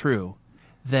that's true,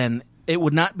 then it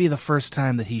would not be the first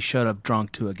time that he showed up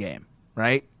drunk to a game,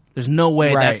 right? There's no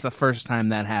way Right. that's the first time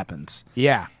that happens.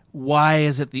 Yeah. Why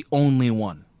is it the only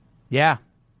one? Yeah.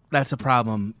 That's a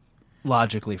problem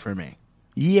logically for me.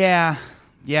 Yeah.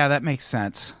 Yeah, that makes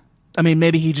sense. I mean,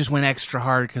 maybe he just went extra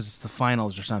hard because it's the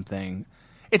finals or something.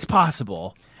 It's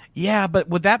possible. Yeah, but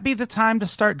would that be the time to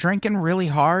start drinking really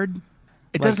hard?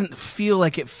 It doesn't feel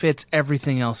like it fits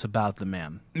everything else about the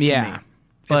man. To Yeah. me.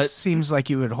 But it seems like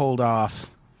you would hold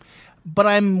off. But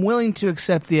I'm willing to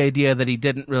accept the idea that he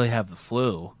didn't really have the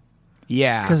flu.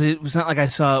 Yeah. Because it was not like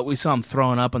we saw him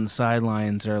throwing up on the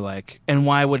sidelines or like, and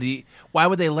why would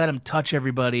they let him touch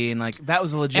everybody? And like, that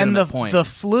was a legitimate And point. the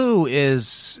flu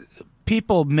is,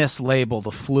 people mislabel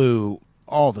the flu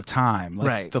all the time. Like,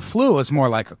 Right. The flu is more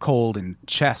like a cold and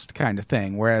chest kind of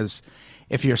thing. Whereas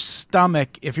if you're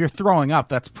throwing up,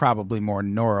 that's probably more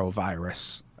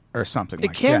norovirus or something it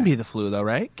like that. can be the flu though,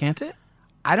 right? Can't it?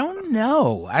 I don't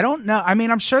know. I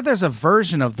mean, I'm sure there's a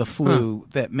version of the flu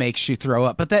that makes you throw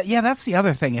up. But that's the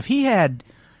other thing. If he had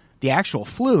the actual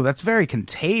flu, that's very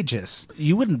contagious.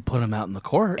 You wouldn't put him out in the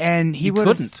court. And he You would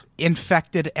have couldn't.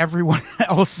 infected everyone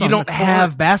else. You on don't the court.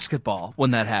 have basketball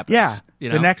when that happens. Yeah. You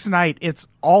know? The next night, it's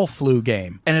all flu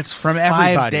game. and it's from 5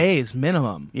 everybody. days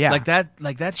minimum. Yeah. Like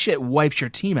that shit wipes your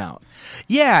team out.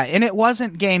 Yeah, and it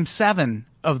wasn't game 7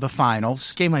 of the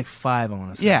finals. Game like 5, I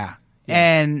want to say. Yeah.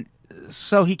 And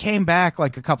so he came back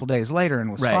like a couple days later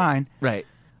and was Right. fine. Right.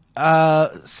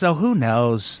 So who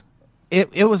knows?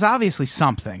 It was obviously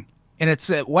something. And it's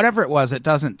whatever it was, it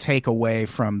doesn't take away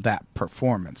from that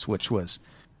performance, which was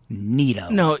neato.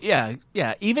 No, yeah.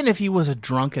 Even if he was a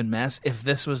drunken mess, if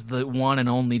this was the one and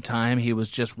only time he was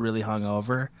just really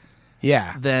hungover,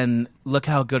 Yeah. then look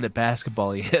how good at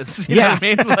basketball he is. You know Yeah. what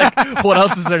I mean? Like, what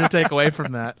else is there to take away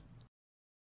from that?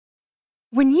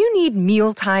 When you need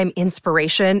mealtime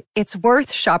inspiration, it's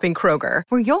worth shopping Kroger,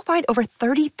 where you'll find over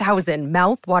 30,000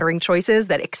 mouth-watering choices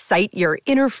that excite your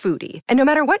inner foodie. And no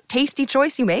matter what tasty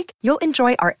choice you make, you'll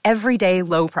enjoy our everyday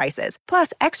low prices,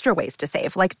 plus extra ways to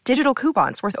save, like digital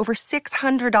coupons worth over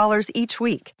 $600 each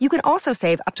week. You can also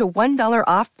save up to $1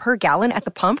 off per gallon at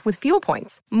the pump with fuel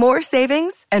points. More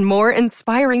savings and more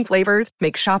inspiring flavors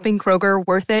make shopping Kroger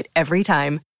worth it every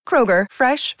time. Kroger,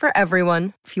 fresh for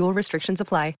everyone. Fuel restrictions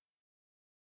apply.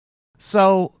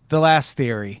 So the last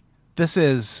theory. This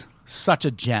is such a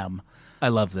gem. I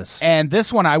love this. And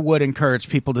this one I would encourage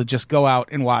people to just go out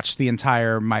and watch the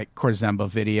entire Mike Korzemba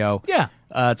video. Yeah.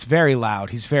 It's very loud.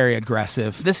 He's very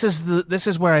aggressive. This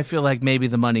is where I feel like maybe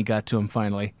the money got to him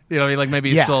finally. You know what I mean? Like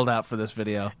maybe he Yeah. sold out for this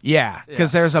video. Yeah,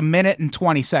 because there's a minute and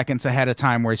 20 seconds ahead of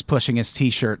time where he's pushing his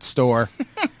T-shirt store.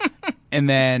 And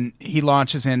then he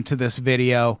launches into this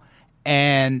video.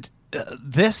 And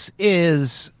this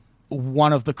is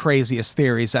one of the craziest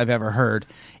theories I've ever heard.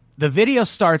 The video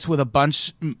starts with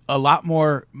a lot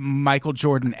more Michael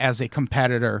Jordan as a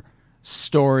competitor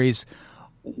stories.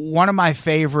 One of my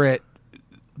favorite,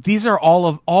 these are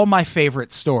all my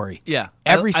favorite story. Yeah.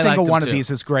 Every I single liked them one of too. these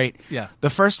is great. Yeah. The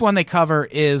first one they cover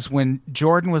is when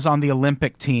Jordan was on the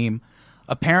Olympic team.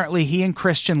 Apparently he and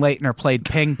Christian Laettner played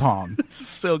ping pong. This is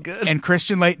so good. And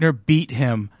Christian Laettner beat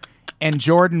him. And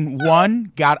Jordan,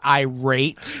 1, got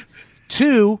irate.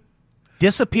 2,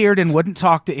 disappeared and wouldn't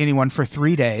talk to anyone for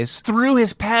 3 days. threw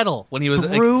his paddle when he was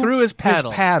threw his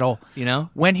paddle. You know?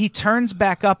 When he turns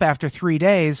back up after 3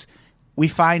 days, we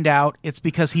find out it's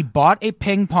because he bought a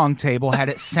ping pong table, had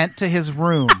it sent to his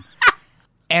room,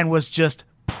 and was just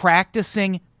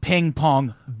practicing ping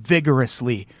pong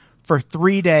vigorously for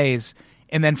 3 days,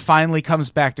 and then finally comes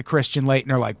back to Christian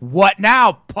Laettner like, "What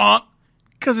now, punk?"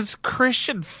 Because it's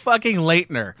Christian fucking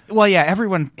Laettner. Well, yeah,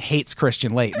 everyone hates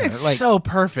Christian Laettner. It's Like, so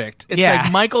perfect. It's Yeah.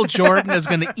 like Michael Jordan is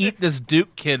going to eat this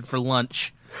Duke kid for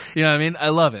lunch. You know what I mean? I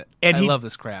love it. And I he love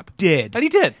this crap. did. And he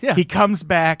did, yeah. He comes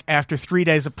back after 3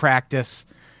 days of practice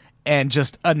and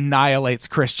just annihilates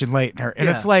Christian Laettner. And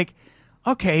Yeah. it's like,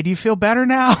 okay, do you feel better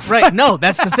now? Right. No,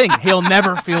 that's the thing. He'll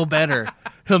never feel better.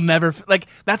 He'll never like.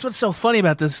 That's what's so funny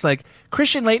about this. Like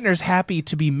Christian Laettner's happy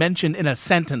to be mentioned in a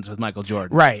sentence with Michael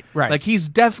Jordan. Right. Like he's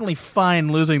definitely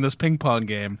fine losing this ping pong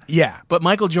game. Yeah. But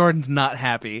Michael Jordan's not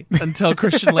happy until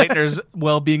Christian Laettner's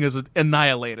well-being is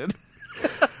annihilated.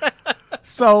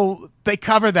 So they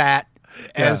cover that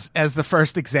as the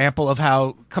first example of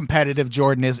how competitive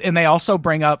Jordan is. And they also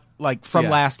bring up, like, from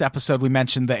Yeah. last episode, we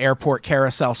mentioned the airport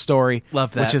carousel story.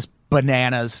 Love that. Which is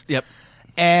bananas. Yep.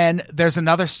 And there's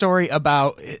another story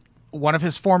about one of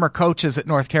his former coaches at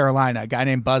North Carolina, a guy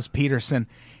named Buzz Peterson,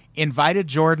 invited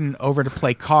Jordan over to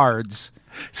play cards.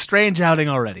 Strange outing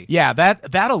already. Yeah,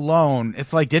 that alone,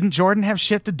 it's like, didn't Jordan have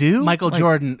shit to do? Michael Like,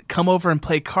 Jordan, come over and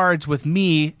play cards with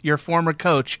me, your former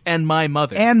coach, and my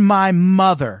mother. and my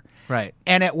mother. Right.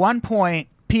 And at one point,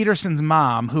 Peterson's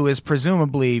mom, who is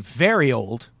presumably very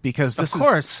old, because this Of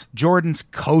course. is Jordan's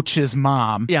coach's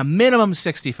mom. Yeah, minimum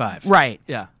 65. Right.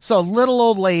 Yeah. So, little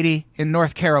old lady in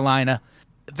North Carolina,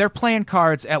 they're playing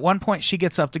cards. At one point, she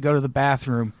gets up to go to the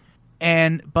bathroom,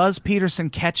 and Buzz Peterson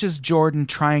catches Jordan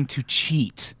trying to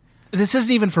cheat, This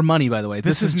isn't even for money, by the way.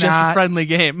 This is just not- a friendly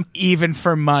game. even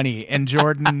for money. And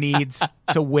Jordan needs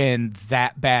to win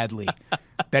that badly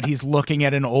that he's looking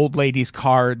at an old lady's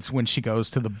cards when she goes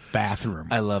to the bathroom.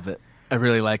 I love it. I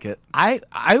really like it. I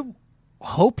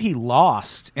hope he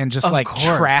lost and just Of like course.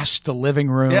 trashed the living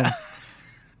room. Yeah.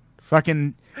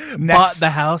 Fucking Bought next the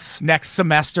house. next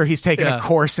semester he's taking Yeah. a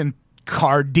course in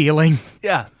card dealing.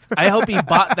 Yeah. I hope he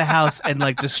bought the house and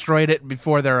like destroyed it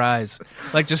before their eyes.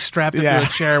 Like just strapped it Yeah. to a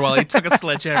chair while he took a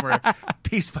sledgehammer,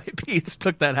 piece by piece,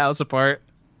 took that house apart.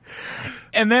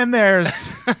 And then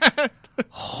there's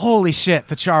holy shit,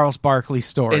 the Charles Barkley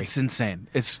story. It's insane.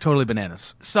 It's totally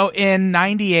bananas. So in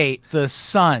 98, the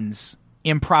Suns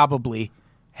improbably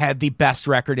had the best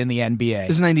record in the NBA. It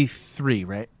was 93,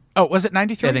 right? Oh, was it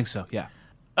 93? I think so, yeah.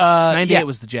 98 yeah.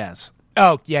 was the Jazz.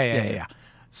 Oh, yeah.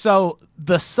 So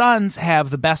the Suns have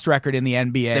the best record in the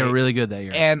NBA. They were really good that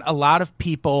year. And a lot of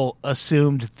people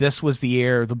assumed this was the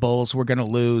year the Bulls were going to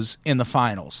lose in the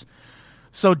finals.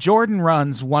 So Jordan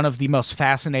runs one of the most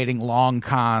fascinating long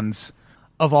cons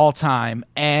of all time,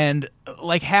 and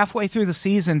like halfway through the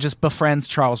season just befriends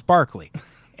Charles Barkley.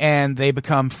 And they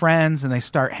become friends and they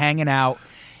start hanging out.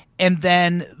 And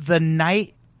then the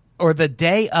night or the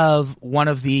day of one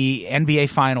of the NBA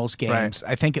Finals games,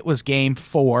 I think it was game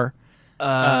 4,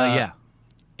 yeah.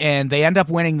 and they end up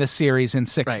winning the series in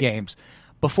 6 Right. games.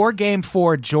 Before game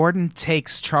 4, Jordan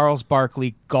takes Charles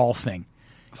Barkley golfing.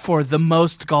 For the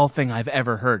most golfing I've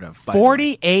ever heard of. by the way.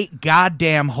 48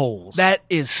 goddamn holes. That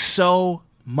is so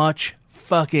much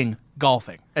fucking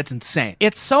golfing. That's insane.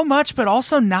 It's so much, but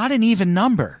also not an even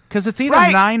number, because it's either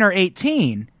Right. 9 or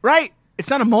 18. Right. It's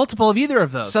not a multiple of either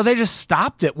of those. So they just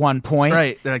stopped at one point.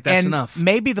 Right. They're like, that's and enough.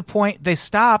 Maybe the point they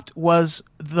stopped was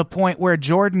the point where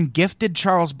Jordan gifted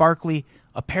Charles Barkley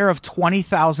a pair of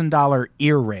 $20,000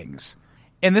 earrings.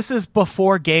 And this is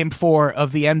before game 4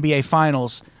 of the NBA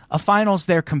Finals, a finals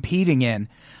they're competing in.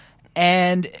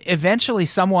 And eventually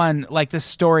someone, like, this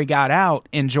story got out,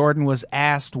 and Jordan was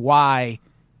asked why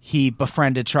he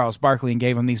befriended Charles Barkley and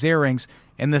gave him these earrings.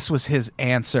 And this was his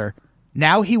answer.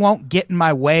 Now he won't get in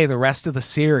my way the rest of the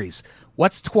series.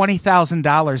 What's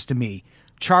 $20,000 to me?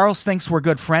 Charles thinks we're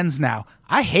good friends now.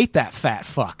 I hate that fat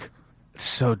fuck. It's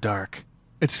so dark.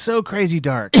 It's so crazy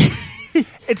dark.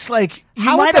 It's like, you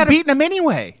How would might that have have- beaten him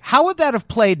anyway. How would that have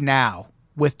played now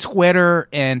with Twitter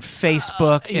and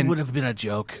Facebook? It and would have been a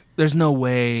joke. There's no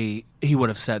way he would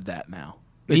have said that now.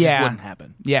 It Yeah. just wouldn't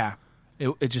happen. yeah.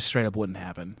 It just straight up wouldn't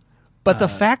happen. But the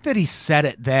fact that he said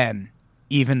it then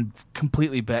even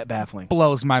Completely baffling.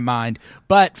 blows my mind.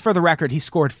 But for the record, he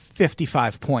scored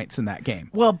 55 points in that game.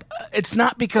 Well, it's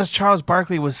not because Charles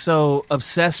Barkley was so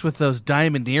obsessed with those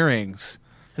diamond earrings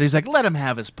that he's like, let him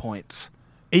have his points.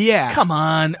 Yeah. Come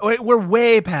on. We're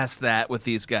way past that with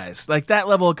these guys. Like, that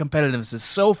level of competitiveness is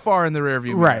so far in the rearview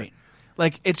mirror. Right.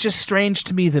 Like, it's just strange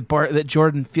to me that that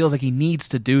Jordan feels like he needs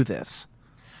to do this.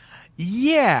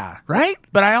 Yeah. Right?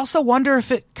 But I also wonder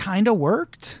if it kind of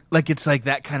worked. Like, it's like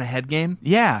that kind of head game.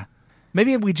 Yeah.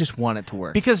 Maybe we just want it to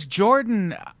work. Because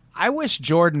Jordan, I wish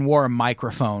Jordan wore a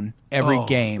microphone every Oh,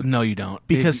 game. No, you don't.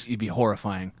 Because- it'd be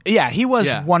horrifying. Yeah, he was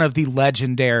Yeah. one of the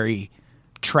legendary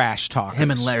trash talkers. Him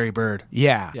and Larry Bird.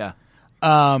 Yeah. Yeah.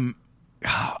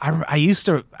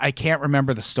 I can't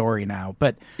remember the story now,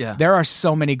 but Yeah. there are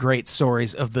so many great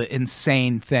stories of the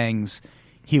insane things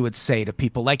he would say to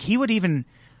people. Like, he would even,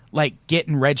 like, get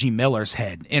in Reggie Miller's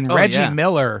head. And Oh, Reggie yeah.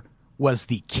 Miller was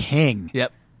the king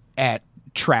Yep. at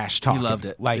trash talking. loved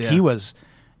it. Like, Yeah. he was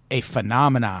a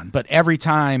phenomenon. But every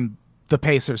time the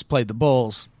Pacers played the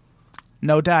Bulls,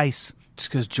 no dice. Just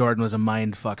because Jordan was a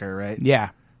mind fucker, right? Yeah.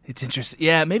 It's interesting.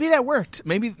 Yeah, maybe that worked.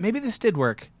 Maybe this did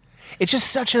work. It's just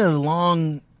such a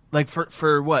long, like,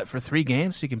 for what? For 3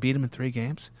 games? You can beat him in 3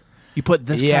 games? You put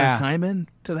this kind Yeah. of time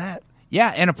into that?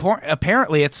 Yeah, and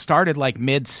apparently it started, like,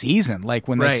 mid-season, like,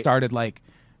 when they Right. started, like,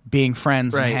 being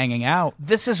friends Right. and hanging out.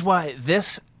 This is why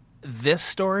this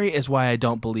story is why I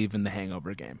don't believe in the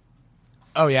Hangover game.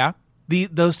 Oh, yeah?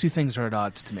 Those two things are at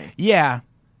odds to me. Yeah.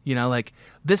 You know, like,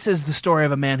 this is the story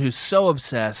of a man who's so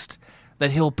obsessed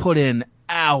that he'll put in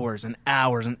hours and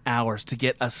hours and hours to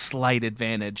get a slight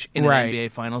advantage in Right. an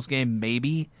NBA Finals game,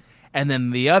 maybe. And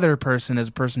then the other person is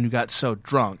a person who got so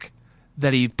drunk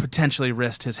that he potentially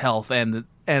risked his health and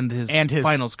his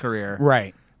finals career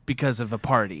Right. because of a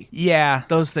party. Yeah.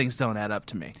 Those things don't add up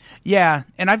to me. Yeah.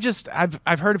 And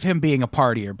I've heard of him being a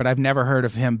partier, but I've never heard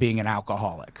of him being an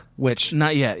alcoholic, which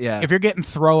Not yet, yeah. if you're getting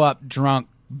throw up drunk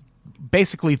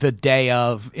basically the day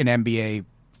of an NBA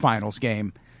Finals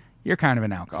game, you're kind of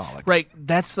an alcoholic. Right,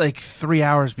 that's like 3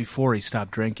 hours before he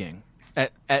stopped drinking.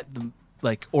 At the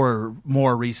or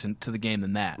more recent to the game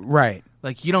than that. Right.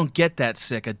 Like you don't get that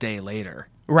sick a day later.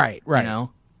 Right. Right. You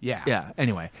know? Yeah. Yeah.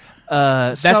 Anyway,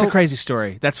 that's So- a crazy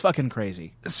story. That's fucking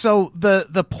crazy. So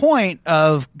the point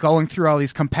of going through all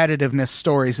these competitiveness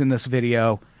stories in this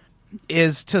video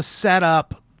is to set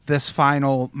up this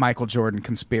final Michael Jordan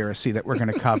conspiracy that we're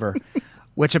going to cover,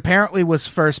 which apparently was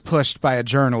first pushed by a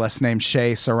journalist named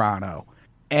Shea Serrano.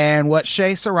 And what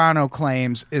Shea Serrano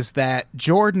claims is that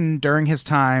Jordan, during his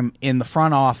time in the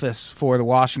front office for the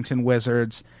Washington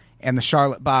Wizards and the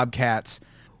Charlotte Bobcats,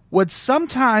 would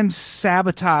sometimes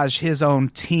sabotage his own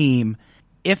team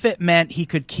if it meant he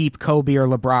could keep Kobe or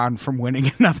LeBron from winning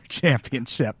another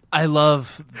championship. I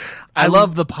love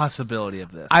the possibility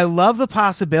of this. I love the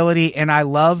possibility, and I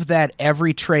love that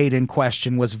every trade in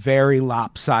question was very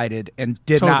lopsided and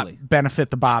did Totally. not benefit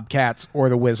the Bobcats or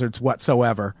the Wizards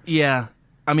whatsoever. Yeah,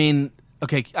 I mean,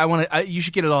 okay. You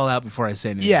should get it all out before I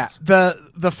say anything. Yeah, else.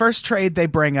 the first trade they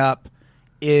bring up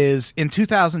is in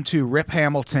 2002. Rip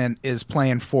Hamilton is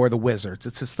playing for the Wizards.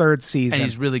 It's his third season, and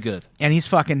he's really good. and he's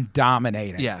fucking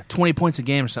dominating. Yeah, 20 points a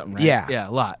game or something, right? Yeah. yeah,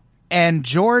 a lot. And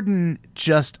Jordan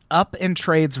just up and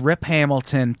trades Rip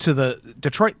Hamilton to the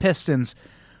Detroit Pistons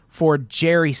for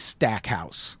Jerry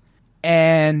Stackhouse.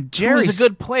 And He Jerry was a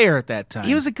good player at that time.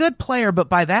 He was a good player, but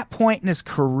by that point in his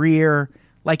career,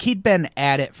 like he'd been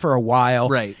at it for a while.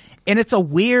 Right. And it's a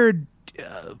weird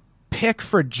pick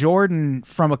for Jordan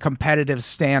from a competitive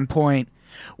standpoint.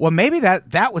 Well, maybe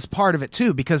that was part of it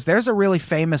too, because there's a really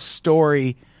famous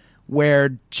story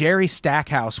where Jerry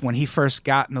Stackhouse, when he first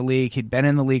got in the league, he'd been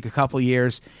in the league a couple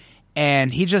years,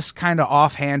 and he just kind of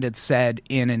offhanded said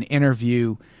in an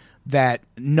interview that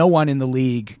no one in the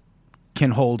league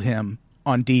can hold him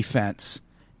on defense,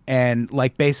 and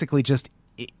like basically just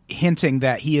hinting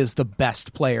that he is the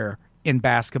best player in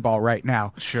basketball right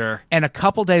now. Sure. And a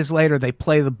couple days later, they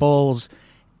play the Bulls,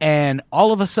 and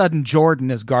all of a sudden, Jordan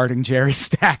is guarding Jerry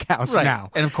Stackhouse right. now.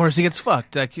 And of course, he gets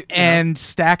fucked. Like, you know. And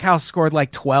Stackhouse scored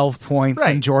like 12 points,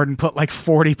 Right. and Jordan put like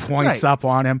 40 points Right. up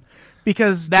on him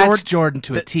because That's Jordan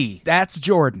to a T. That's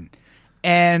Jordan.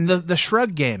 And The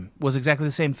shrug game was exactly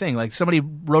the same thing. Like somebody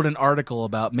wrote an article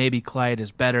about maybe Clyde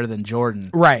is better than Jordan,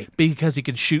 Right. Because he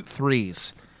can shoot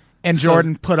threes, and so-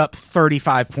 Jordan put up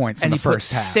 35 points in and the he put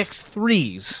first half. 6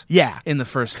 threes. Yeah. in the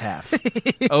first half.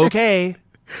 Okay,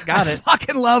 got it.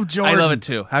 Fucking love Jordan. I love it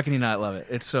too. How can you not love it?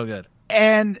 It's so good.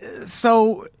 And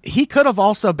so he could have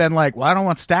also been like, well, I don't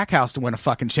want Stackhouse to win a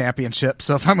fucking championship,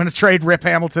 so if I'm going to trade Rip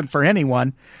Hamilton for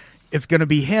anyone, it's going to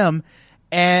be him.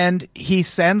 And he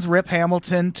sends Rip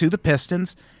Hamilton to the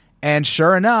Pistons, and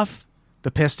sure enough,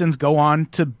 the Pistons go on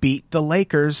to beat the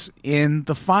Lakers in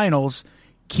the finals,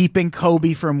 keeping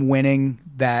Kobe from winning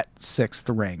that 6th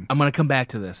ring. I'm going to come back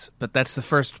to this, but that's the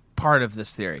first part of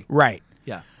this theory. Right.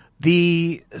 Yeah.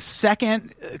 The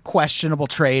second questionable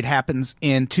trade happens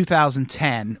in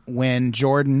 2010 when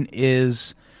Jordan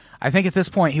is, I think at this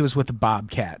point he was with the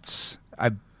Bobcats. I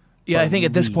think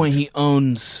at this believe. point he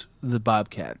owns the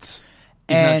Bobcats.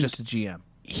 He's And- not just a GM.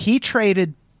 He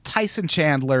traded Tyson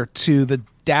Chandler to the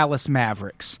Dallas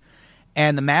Mavericks.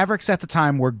 And the Mavericks at the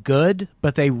time were good,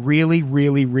 but they really,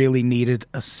 really, really needed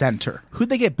a center. Who'd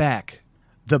they get back?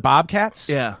 The Bobcats?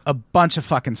 Yeah. A bunch of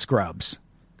fucking scrubs.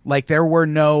 Like, there were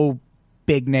no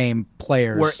big name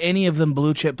players. Were any of them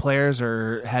blue chip players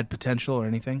or had potential or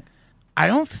anything? I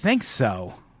don't think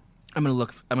so. I'm gonna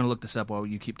look this up while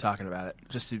you keep talking about it.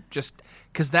 Just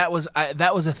because that was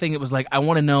a thing that was like I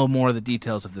want to know more of the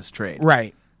details of this trade.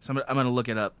 Right. So I'm gonna look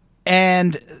it up.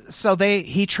 And so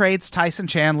he trades Tyson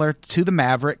Chandler to the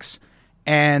Mavericks,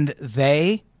 and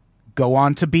they go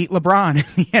on to beat LeBron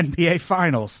in the NBA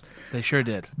Finals, They sure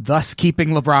did. thus keeping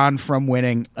LeBron from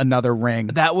winning another ring.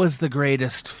 That was the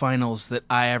greatest finals that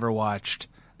I ever watched.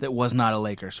 That was not a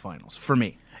Lakers finals for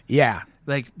me. Yeah.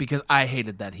 Like because I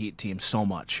hated that Heat team so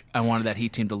much. I wanted that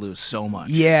Heat team to lose so much.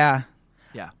 Yeah.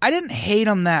 Yeah. I didn't hate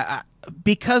him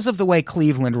because of the way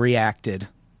Cleveland reacted.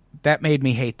 That made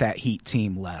me hate that Heat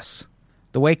team less.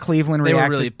 The way Cleveland They were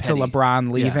reacted really to petty.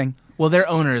 LeBron leaving. Yeah. Well, their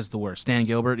owner is the worst. Dan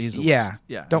Gilbert. He's the Yeah. worst.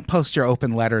 Yeah. Don't post your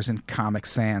open letters in Comic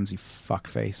Sans, you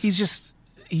fuckface. He's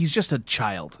just a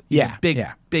child. He's Yeah, a big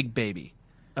yeah. big baby.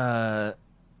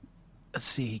 let's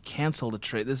see, he canceled a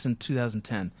trade. This is in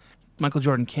 2010. Michael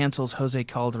Jordan cancels Jose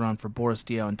Calderon for Boris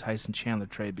Diaw and Tyson Chandler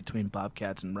trade between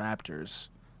Bobcats and Raptors.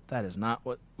 That is not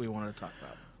what we wanted to talk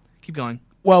about. Keep going.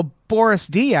 Well, Boris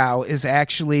Diaw is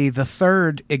actually the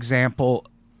third example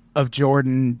of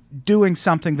Jordan doing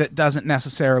something that doesn't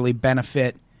necessarily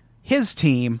benefit his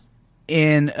team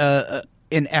in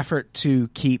an effort to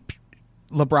keep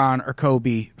LeBron or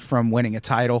Kobe from winning a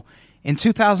title. In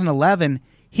 2011,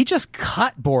 he just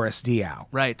cut Boris Diaw.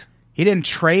 Right. He didn't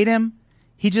trade him.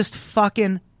 He just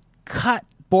fucking cut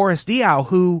Boris Diaw,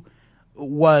 who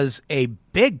was a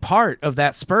big part of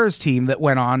that Spurs team that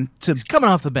went on to He's coming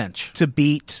off the bench. to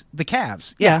beat the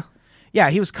Cavs. Yeah. Yeah,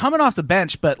 he was coming off the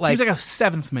bench, but He like was like a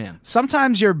seventh man.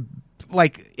 sometimes you're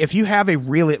like, if you have a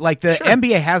really, like the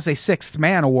NBA has a sixth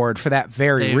man award for that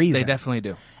very reason. They definitely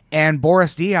do. And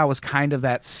Boris Diaw was kind of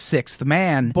that sixth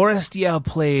man. Boris Diaw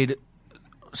played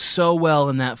so well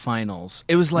in that finals.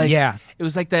 It was like Yeah. It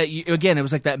was like that again. It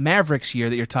was like that Mavericks year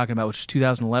that you're talking about, which is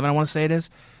 2011. I want to say it is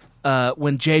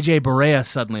when JJ Barea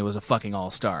suddenly was a fucking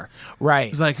all-star. Right.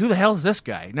 It was like, who the hell is this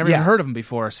guy? Never Yeah. even heard of him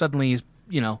before. Suddenly he's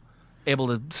able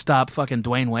to stop fucking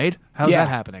Dwayne Wade. How's Yeah. that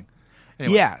happening?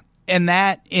 Anyway. Yeah. And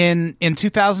that in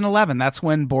 2011, that's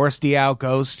when Boris Diaw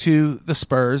goes to the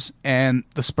Spurs, and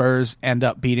the Spurs end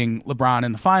up beating LeBron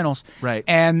in the finals. Right.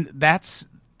 And that's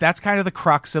kind of the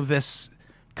crux of this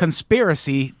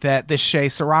conspiracy that this Shea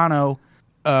Serrano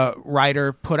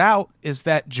writer put out, is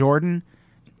that Jordan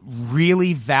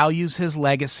really values his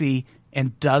legacy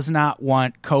and does not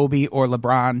want Kobe or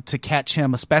LeBron to catch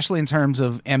him, especially in terms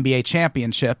of NBA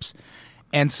championships.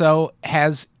 And so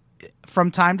has,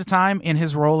 from time to time in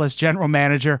his role as general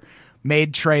manager,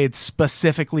 made trades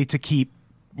specifically to keep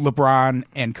LeBron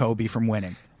and Kobe from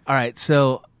winning. All right,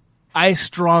 so I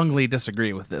strongly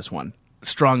disagree with this one.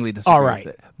 Strongly disagree All right.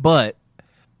 with it. But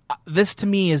this to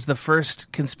me is the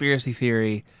first conspiracy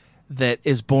theory that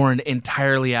is born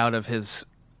entirely out of his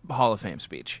Hall of Fame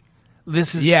speech.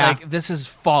 This is this is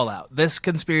fallout. This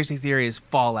conspiracy theory is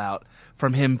fallout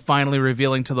from him finally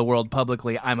revealing to the world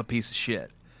publicly, I'm a piece of shit.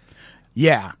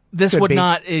 Yeah. This could would be.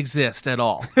 not exist at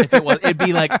all. If it was, it'd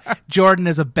be like Jordan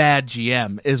is a bad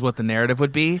GM is what the narrative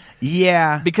would be,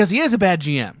 Yeah. because he is a bad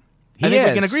GM. I think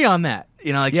we can agree on that.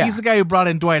 Yeah. He's the guy who brought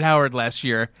in Dwight Howard last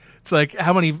year. It's like,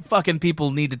 how many fucking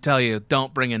people need to tell you,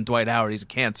 don't bring in Dwight Howard, he's a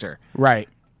cancer. Right.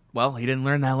 Well, he didn't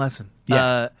learn that lesson.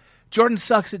 Yeah. Jordan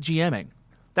sucks at GMing.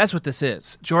 That's what this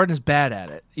is. Jordan is bad at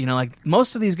it.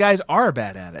 Most of these guys are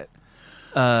bad at it.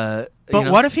 But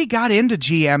what if he got into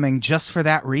GMing just for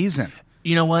that reason?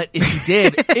 You know what? If he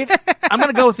did, I'm going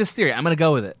to go with this theory. I'm going to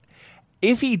go with it.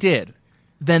 If he did,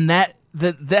 then that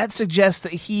suggests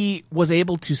that he was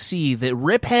able to see that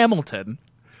Rip Hamilton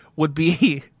would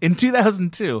be, in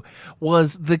 2002,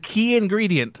 was the key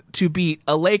ingredient to beat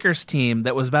a Lakers team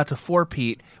that was about to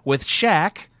four-peat with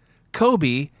Shaq,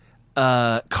 Kobe,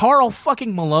 Karl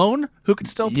fucking Malone, who could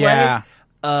still play. Yeah.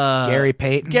 Gary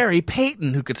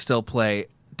Payton. Who could still play.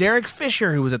 Derek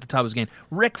Fisher, who was at the top of his game.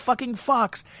 Rick fucking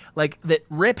Fox. Like, that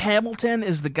Rip Hamilton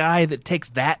is the guy that takes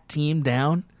that team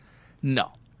down?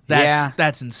 No.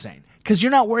 That's insane. Because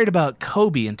you're not worried about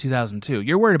Kobe in 2002.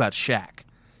 You're worried about Shaq.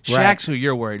 Shaq's Right. who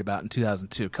you're worried about in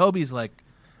 2002. Kobe's like,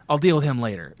 I'll deal with him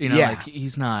later.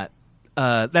 He's not.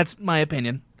 That's my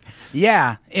opinion.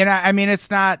 Yeah, and I mean it's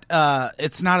not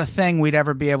a thing we'd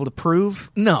ever be able to prove.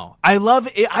 No, I love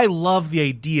it. I love the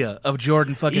idea of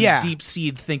Jordan fucking Yeah. deep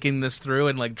seed thinking this through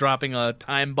and like dropping a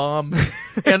time bomb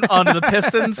and onto the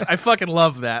Pistons. I fucking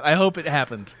love that. I hope it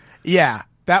happened. Yeah,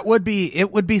 it would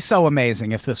be so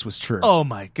amazing if this was true. Oh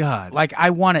my god! Like I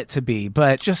want it to be,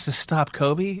 but Just to stop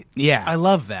Kobe. Yeah. I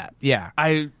love that. yeah,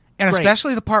 And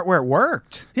especially the part where it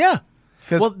worked, yeah,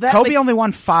 because Well, that Kobe make- only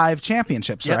won 5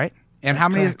 championships, Yep, right? And that's how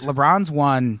many? correct. LeBron's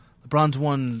won LeBron's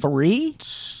won 3.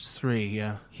 3.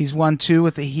 Yeah, He's won 2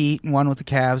 with the Heat and 1 with the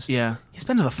Cavs. yeah. He's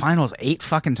been to the finals 8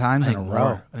 fucking times in a row.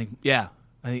 More. I think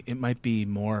I think it might be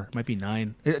more. It might be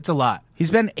 9. It's a lot. He's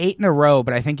been 8 in a row,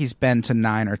 but I think he's been to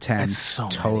 9 or 10 That's so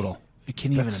total. many.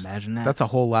 Can you even imagine that? That's a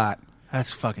whole lot.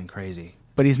 That's fucking crazy.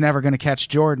 But he's never going to catch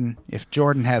Jordan if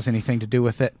Jordan has anything to do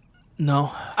with it.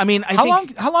 No, I mean, I How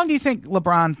think long do you think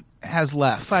LeBron has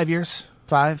left? 5 years,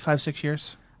 5-6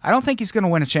 years. I don't think he's going to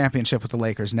win a championship with the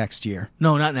Lakers next year.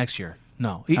 No, not next year.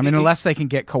 No, I mean, unless they can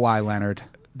get Kawhi Leonard.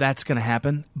 that's going to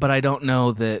happen. But I don't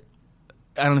know that.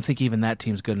 I don't think even that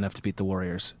team's good enough to beat the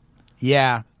Warriors.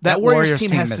 Yeah. That Warriors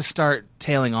team has to start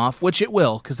tailing off, which it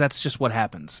will, because that's just what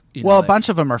happens. Well, a bunch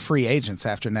of them are free agents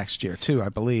after next year, too, I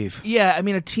believe. Yeah, I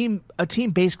mean, a team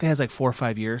basically has like 4 or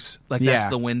 5 years. Like, that's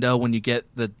the window when you get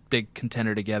the big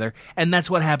contender together. And that's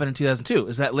what happened in 2002,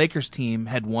 is that Lakers team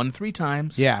had won 3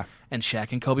 times. Yeah. And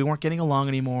Shaq and Kobe weren't getting along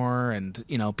anymore, and,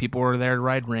 people were there to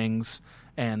ride rings,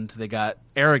 and they got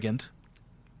arrogant.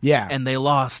 Yeah. And they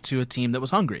lost to a team that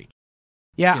was hungry.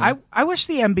 Yeah, I wish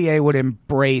the NBA would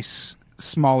embrace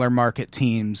smaller market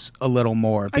teams a little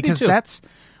more, because that's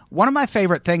one of my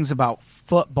favorite things about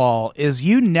football is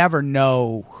you never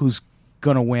know who's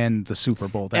going to win the Super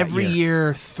Bowl that Every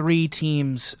year, 3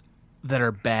 teams that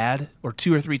are bad, or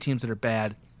 2 or 3 teams that are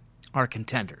bad, are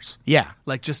contenders. Yeah.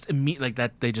 Like just like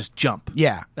that, they just jump.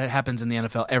 Yeah. That happens in the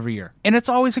NFL every year. And it's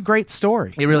always a great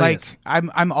story. It really is.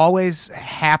 I'm always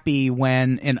happy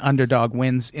when an underdog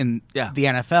wins in the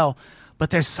NFL, but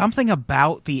there's something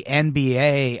about the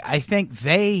NBA. I think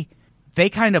they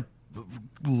kind of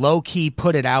low-key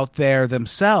put it out there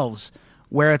themselves,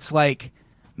 where it's like,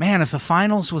 man, if the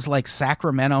finals was like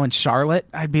Sacramento and Charlotte,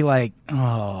 I'd be like,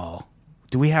 oh,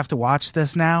 do we have to watch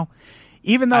this now?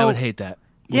 Even though I would hate that.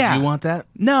 Would you want that?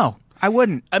 No, I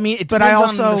wouldn't. I mean, it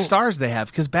depends on the stars they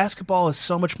have, because basketball is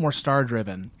so much more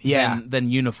star-driven than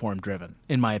uniform-driven,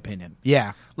 in my opinion.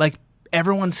 Yeah. Like,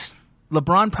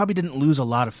 LeBron probably didn't lose a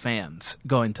lot of fans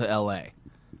going to L.A.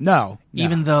 No.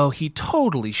 Even though he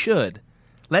totally should.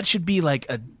 That should be like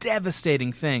a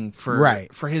devastating thing for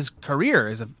his career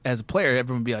as a player.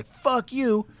 Everyone would be like, fuck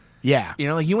you. Yeah.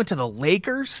 Like you went to the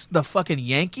Lakers, the fucking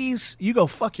Yankees, you go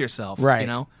fuck yourself. Right.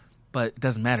 But it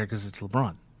doesn't matter because it's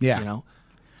LeBron. Yeah.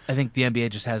 I think the NBA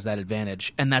just has that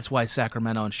advantage, and that's why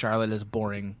Sacramento and Charlotte is a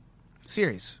boring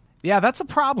series. Yeah, that's a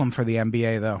problem for the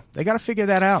NBA, though. They got to figure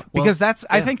that out, because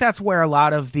I think that's where a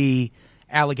lot of the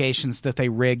allegations that they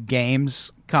rig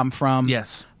games come from.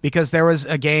 Yes. Because there was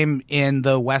a game in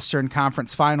the Western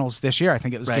Conference Finals this year, I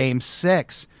think it was Game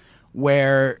 6,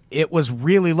 where it was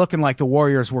really looking like the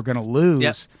Warriors were going to lose.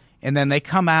 Yep. And then they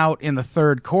come out in the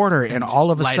third quarter, and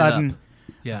all of a sudden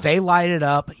they light it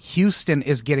up. Houston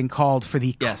is getting called for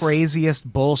the craziest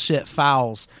bullshit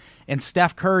fouls. And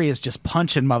Steph Curry is just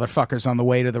punching motherfuckers on the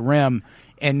way to the rim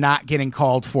and not getting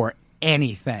called for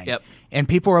anything. Yep. And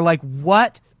people are like,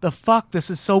 what the fuck? This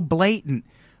is so blatant.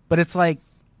 But it's like,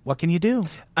 what can you do?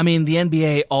 I mean, the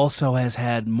NBA also has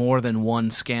had more than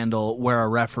one scandal where a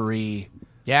referee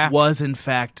was, in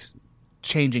fact,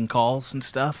 changing calls and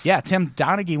stuff. Yeah, Tim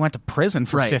Donaghy went to prison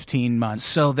for 15 months.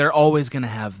 So they're always going to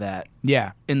have that.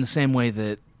 Yeah. In the same way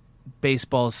that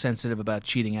baseball is sensitive about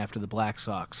cheating after the Black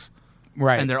Sox.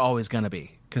 Right. And they're always going to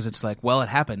be. Because it's like, well, it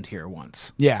happened here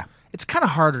once. Yeah. It's kind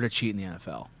of harder to cheat in the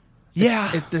NFL.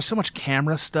 There's so much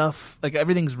camera stuff. Like,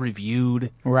 everything's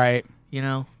reviewed. Right.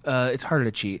 It's harder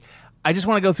to cheat. I just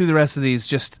want to go through the rest of these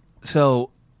so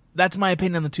that's my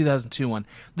opinion on the 2002 one.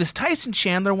 This Tyson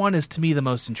Chandler one is, to me, the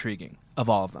most intriguing of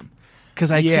all of them. Because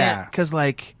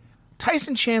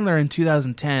Tyson Chandler in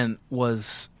 2010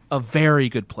 was a very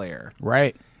good player.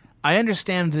 Right. I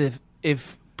understand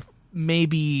if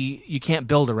maybe you can't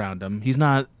build around him. He's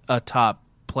not a top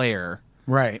player.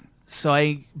 Right.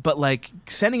 But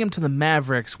sending him to the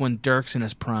Mavericks when Dirk's in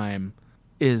his prime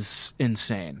is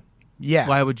insane. Yeah.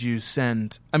 Why would you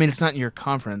send? I mean, it's not in your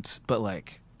conference, but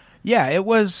yeah, it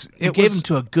gave him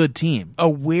to a good team. A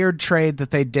weird trade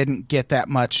that they didn't get that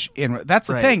much in. That's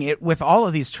the thing. With all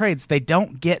of these trades, they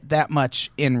don't get that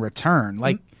much in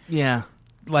return.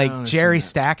 Jerry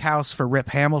Stackhouse for Rip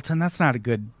Hamilton. That's not a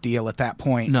good deal at that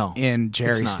point. No, in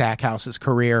Jerry Stackhouse's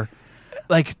career.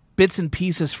 Bits and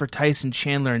pieces for Tyson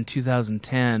Chandler in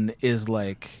 2010 is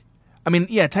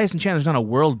Tyson Chandler's not a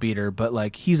world beater,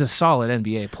 but he's a solid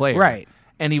NBA player. Right.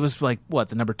 And he was the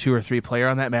number 2 or 3 player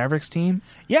on that Mavericks team?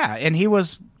 Yeah, and he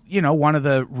was, one of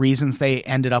the reasons they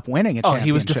ended up winning a championship.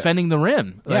 He was defending the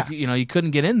rim. You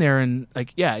couldn't get in there and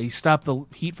he stopped the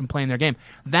Heat from playing their game.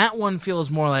 That one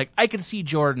feels more like I could see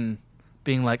Jordan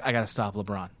being like, I got to stop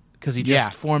LeBron because he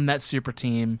just formed that super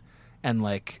team and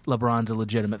LeBron's a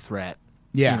legitimate threat.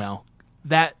 Yeah.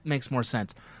 That makes more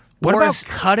sense. What about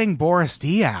cutting Boris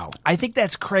Diaw? I think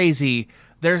that's crazy.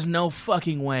 There's no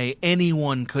fucking way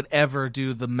anyone could ever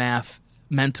do the math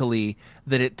mentally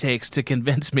that it takes to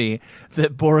convince me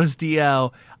that Boris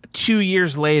Diaw 2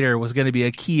 years later was going to be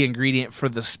a key ingredient for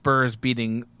the Spurs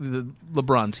beating the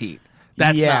LeBron's Heat.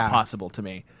 That's not possible to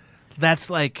me. That's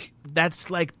like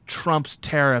Trump's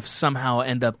tariffs somehow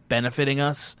end up benefiting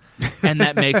us, and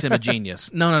that makes him a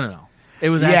genius. No. It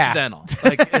was accidental.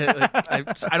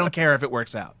 I don't care if it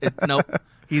works out. Nope.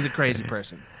 He's a crazy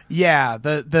person. Yeah,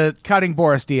 the cutting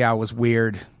Boris Diaw was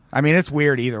weird. I mean, it's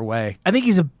weird either way. I think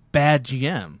he's a bad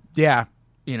GM. Yeah.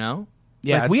 You know?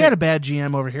 Yeah, Like, we had a bad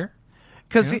GM over here.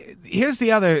 Because here's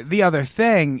the other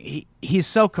thing. He's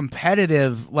so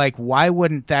competitive. Like, why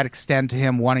wouldn't that extend to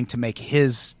him wanting to make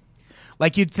his?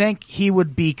 Like, you'd think he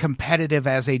would be competitive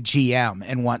as a GM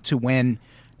and want to win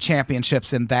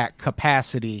championships in that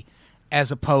capacity,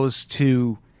 as opposed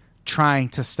to trying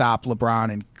to stop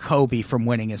LeBron and Kobe from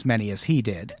winning as many as he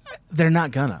did. They're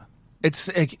not gonna. It's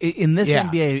in this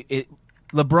NBA.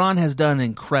 LeBron has done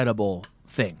incredible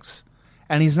things,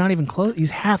 and he's not even close. He's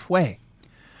halfway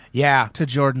Yeah. to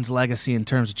Jordan's legacy in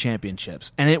terms of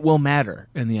championships, and it will matter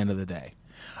in the end of the day.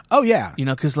 Oh, yeah. You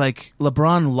know, because like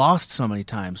LeBron lost so many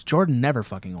times, Jordan never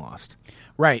fucking lost.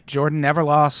 Right. Jordan never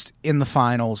lost in the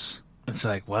finals, It's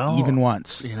like, well, even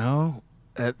once. you know,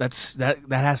 that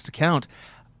has to count.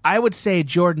 I would say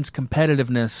Jordan's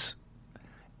competitiveness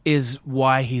is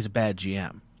why he's a bad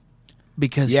GM,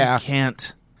 because Yeah.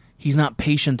 he's not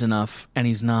patient enough, and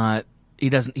he's not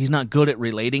good at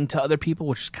relating to other people,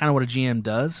 which is kind of what a GM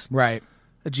does. Right.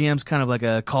 A GM's kind of like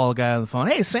a call guy on the phone.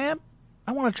 Hey, Sam,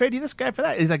 I want to trade you this guy for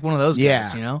that. He's like one of those guys,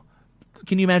 Yeah. you know?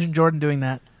 Can you imagine Jordan doing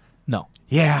that? No.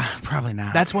 Yeah, probably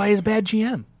not. That's why he's a bad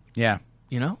GM, yeah.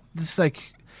 you know? This is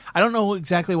like, I don't know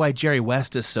exactly why Jerry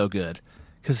West is so good,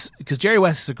 because Jerry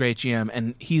West is a great GM,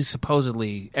 and he's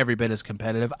supposedly every bit as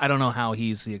competitive. I don't know how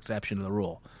he's the exception to the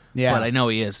rule, Yeah. but I know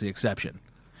he is the exception.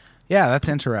 Yeah, that's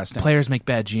interesting. Players make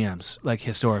bad GMs, like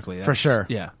historically. For sure.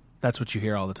 Yeah, that's what you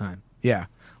hear all the time. Yeah.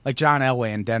 Like John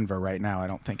Elway in Denver right now, I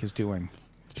don't think is doing.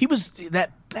 He was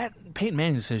that Peyton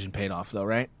Manning decision paid off though,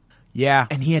 right? Yeah.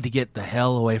 And he had to get the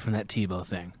hell away from that Tebow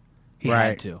thing. He Right.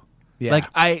 had to. Yeah. Like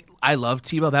I love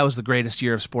Tebow. That was the greatest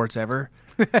year of sports ever.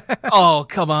 Oh,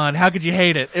 come on. How could you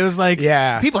hate it? It was like,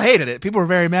 Yeah. people hated it. People were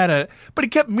very mad at it. But he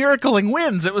kept miracling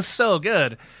wins. It was so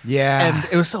good. Yeah. And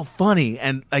it was so funny.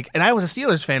 And I was a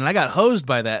Steelers fan, and I got hosed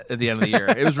by that at the end of the year.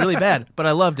 It was really bad, but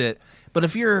I loved it. But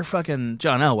if you're fucking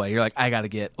John Elway, you're like, I got to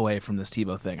get away from this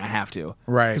Tebow thing. I have to.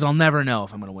 Right. Because I'll never know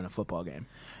if I'm going to win a football game.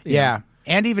 You Yeah. know?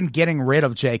 And even getting rid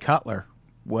of Jay Cutler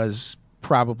was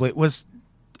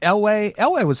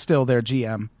Elway was still their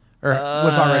GM, or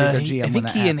was already their GM I when think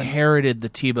that he happened. inherited the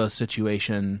Tebow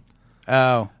situation.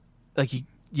 Oh. Like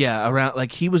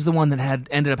he was the one that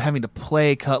ended up having to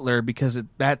play Cutler, because at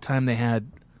that time he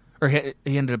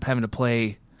ended up having to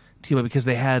play Tebow because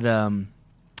they had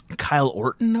Kyle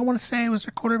Orton, I want to say, was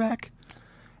their quarterback.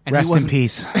 And Rest in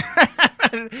peace.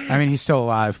 I mean, he's still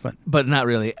alive, but but not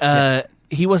really.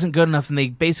 He wasn't good enough, and they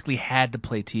basically had to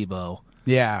play Tebow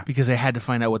yeah. because they had to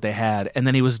find out what they had. And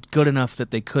then he was good enough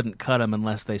that they couldn't cut him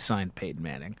unless they signed Peyton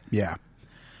Manning. Yeah.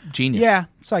 Genius. Yeah.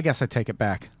 So I guess I take it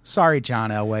back. Sorry, John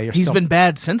Elway. He's been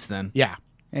bad since then. Yeah.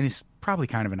 And he's probably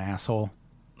kind of an asshole.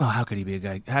 Oh, how could he be a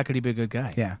guy? How could he be a good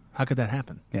guy? Yeah. How could that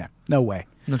happen? Yeah. No way.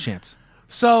 No chance.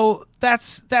 So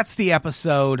that's the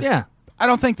episode. Yeah. I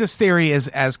don't think this theory is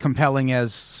as compelling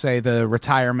as, say, the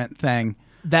retirement thing.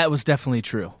 That was definitely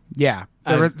true. Yeah.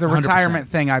 The 100%. retirement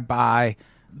thing I buy.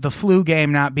 The flu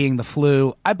game not being the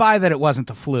flu. I buy that it wasn't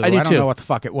the flu. I do don't too. know what the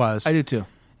fuck it was. I do too.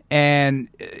 And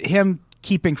him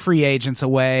keeping free agents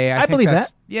away. I think believe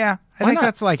that's, that. Yeah. I Why think not?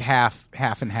 that's like half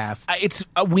and half. It's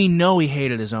we know he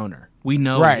hated his owner. We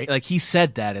know, Right. like he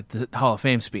said that at the Hall of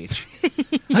Fame speech.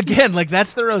 Again, like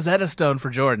that's the Rosetta Stone for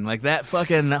Jordan. Like that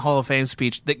fucking Hall of Fame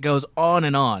speech that goes on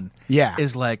and on. Yeah.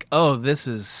 is like, oh, this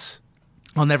is.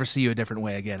 I'll never see you a different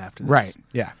way again after this. Right.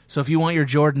 Yeah. So if you want your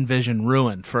Jordan vision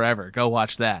ruined forever, go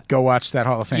watch that. Go watch that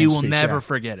Hall of Fame You will speech, never yeah.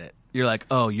 forget it. You're like,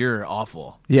 oh, you're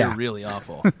awful. Yeah. You're really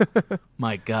awful.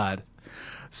 My God.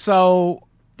 So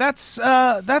that's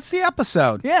the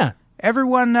episode. Yeah.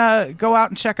 Everyone, go out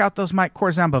and check out those Mike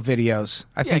Korzemba videos.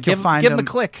 I think give you'll find him a them,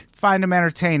 click. Find them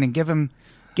entertaining. Give him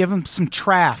some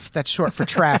traff. That's short for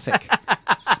traffic.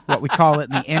 That's what we call it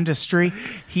in the industry.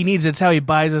 He needs it's how he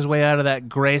buys his way out of that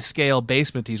grayscale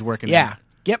basement he's working in. Yeah.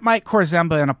 Get Mike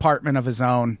Korzemba an apartment of his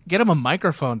own. Get him a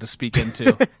microphone to speak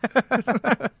into.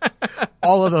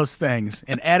 All of those things.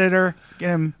 An editor. Get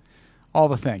him all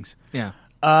the things. Yeah.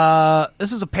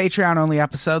 This is a Patreon-only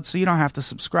episode, so you don't have to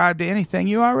subscribe to anything.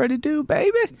 You already do,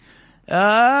 baby. And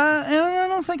I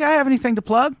don't think I have anything to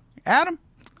plug. Adam,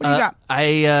 what do you got?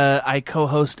 I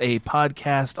co-host a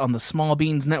podcast on the Small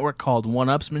Beans Network called One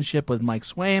Upsmanship with Mike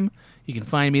Swaim. You can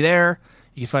find me there.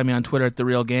 You can find me on Twitter at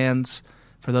TheRealGans.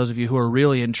 For those of you who are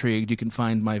really intrigued, you can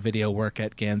find my video work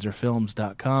at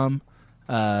ganzerfilms.com.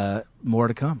 More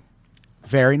to come.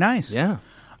 Very nice. Yeah.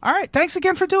 All right. Thanks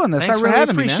again for doing this. Thanks I for really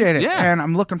having me, man. appreciate it. Yeah. And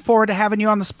I'm looking forward to having you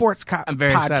on the sports I'm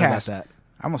very podcast. excited about that.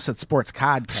 I almost said sports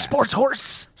codcast. Sports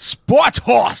horse. Sport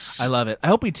horse. I love it. I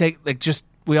hope we take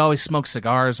we always smoke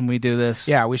cigars when we do this.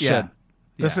 Yeah, we should.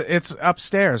 Yeah. It's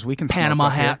upstairs. We can smoke Panama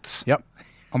up here. hats. Yep.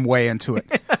 I'm way into it.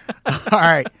 All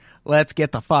right, let's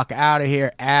get the fuck out of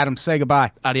here. Adam, say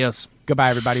goodbye. Adios. Goodbye,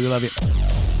 everybody. We love you.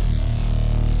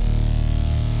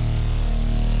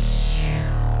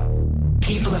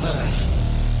 People of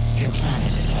Earth, your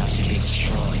planet is about to be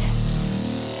destroyed.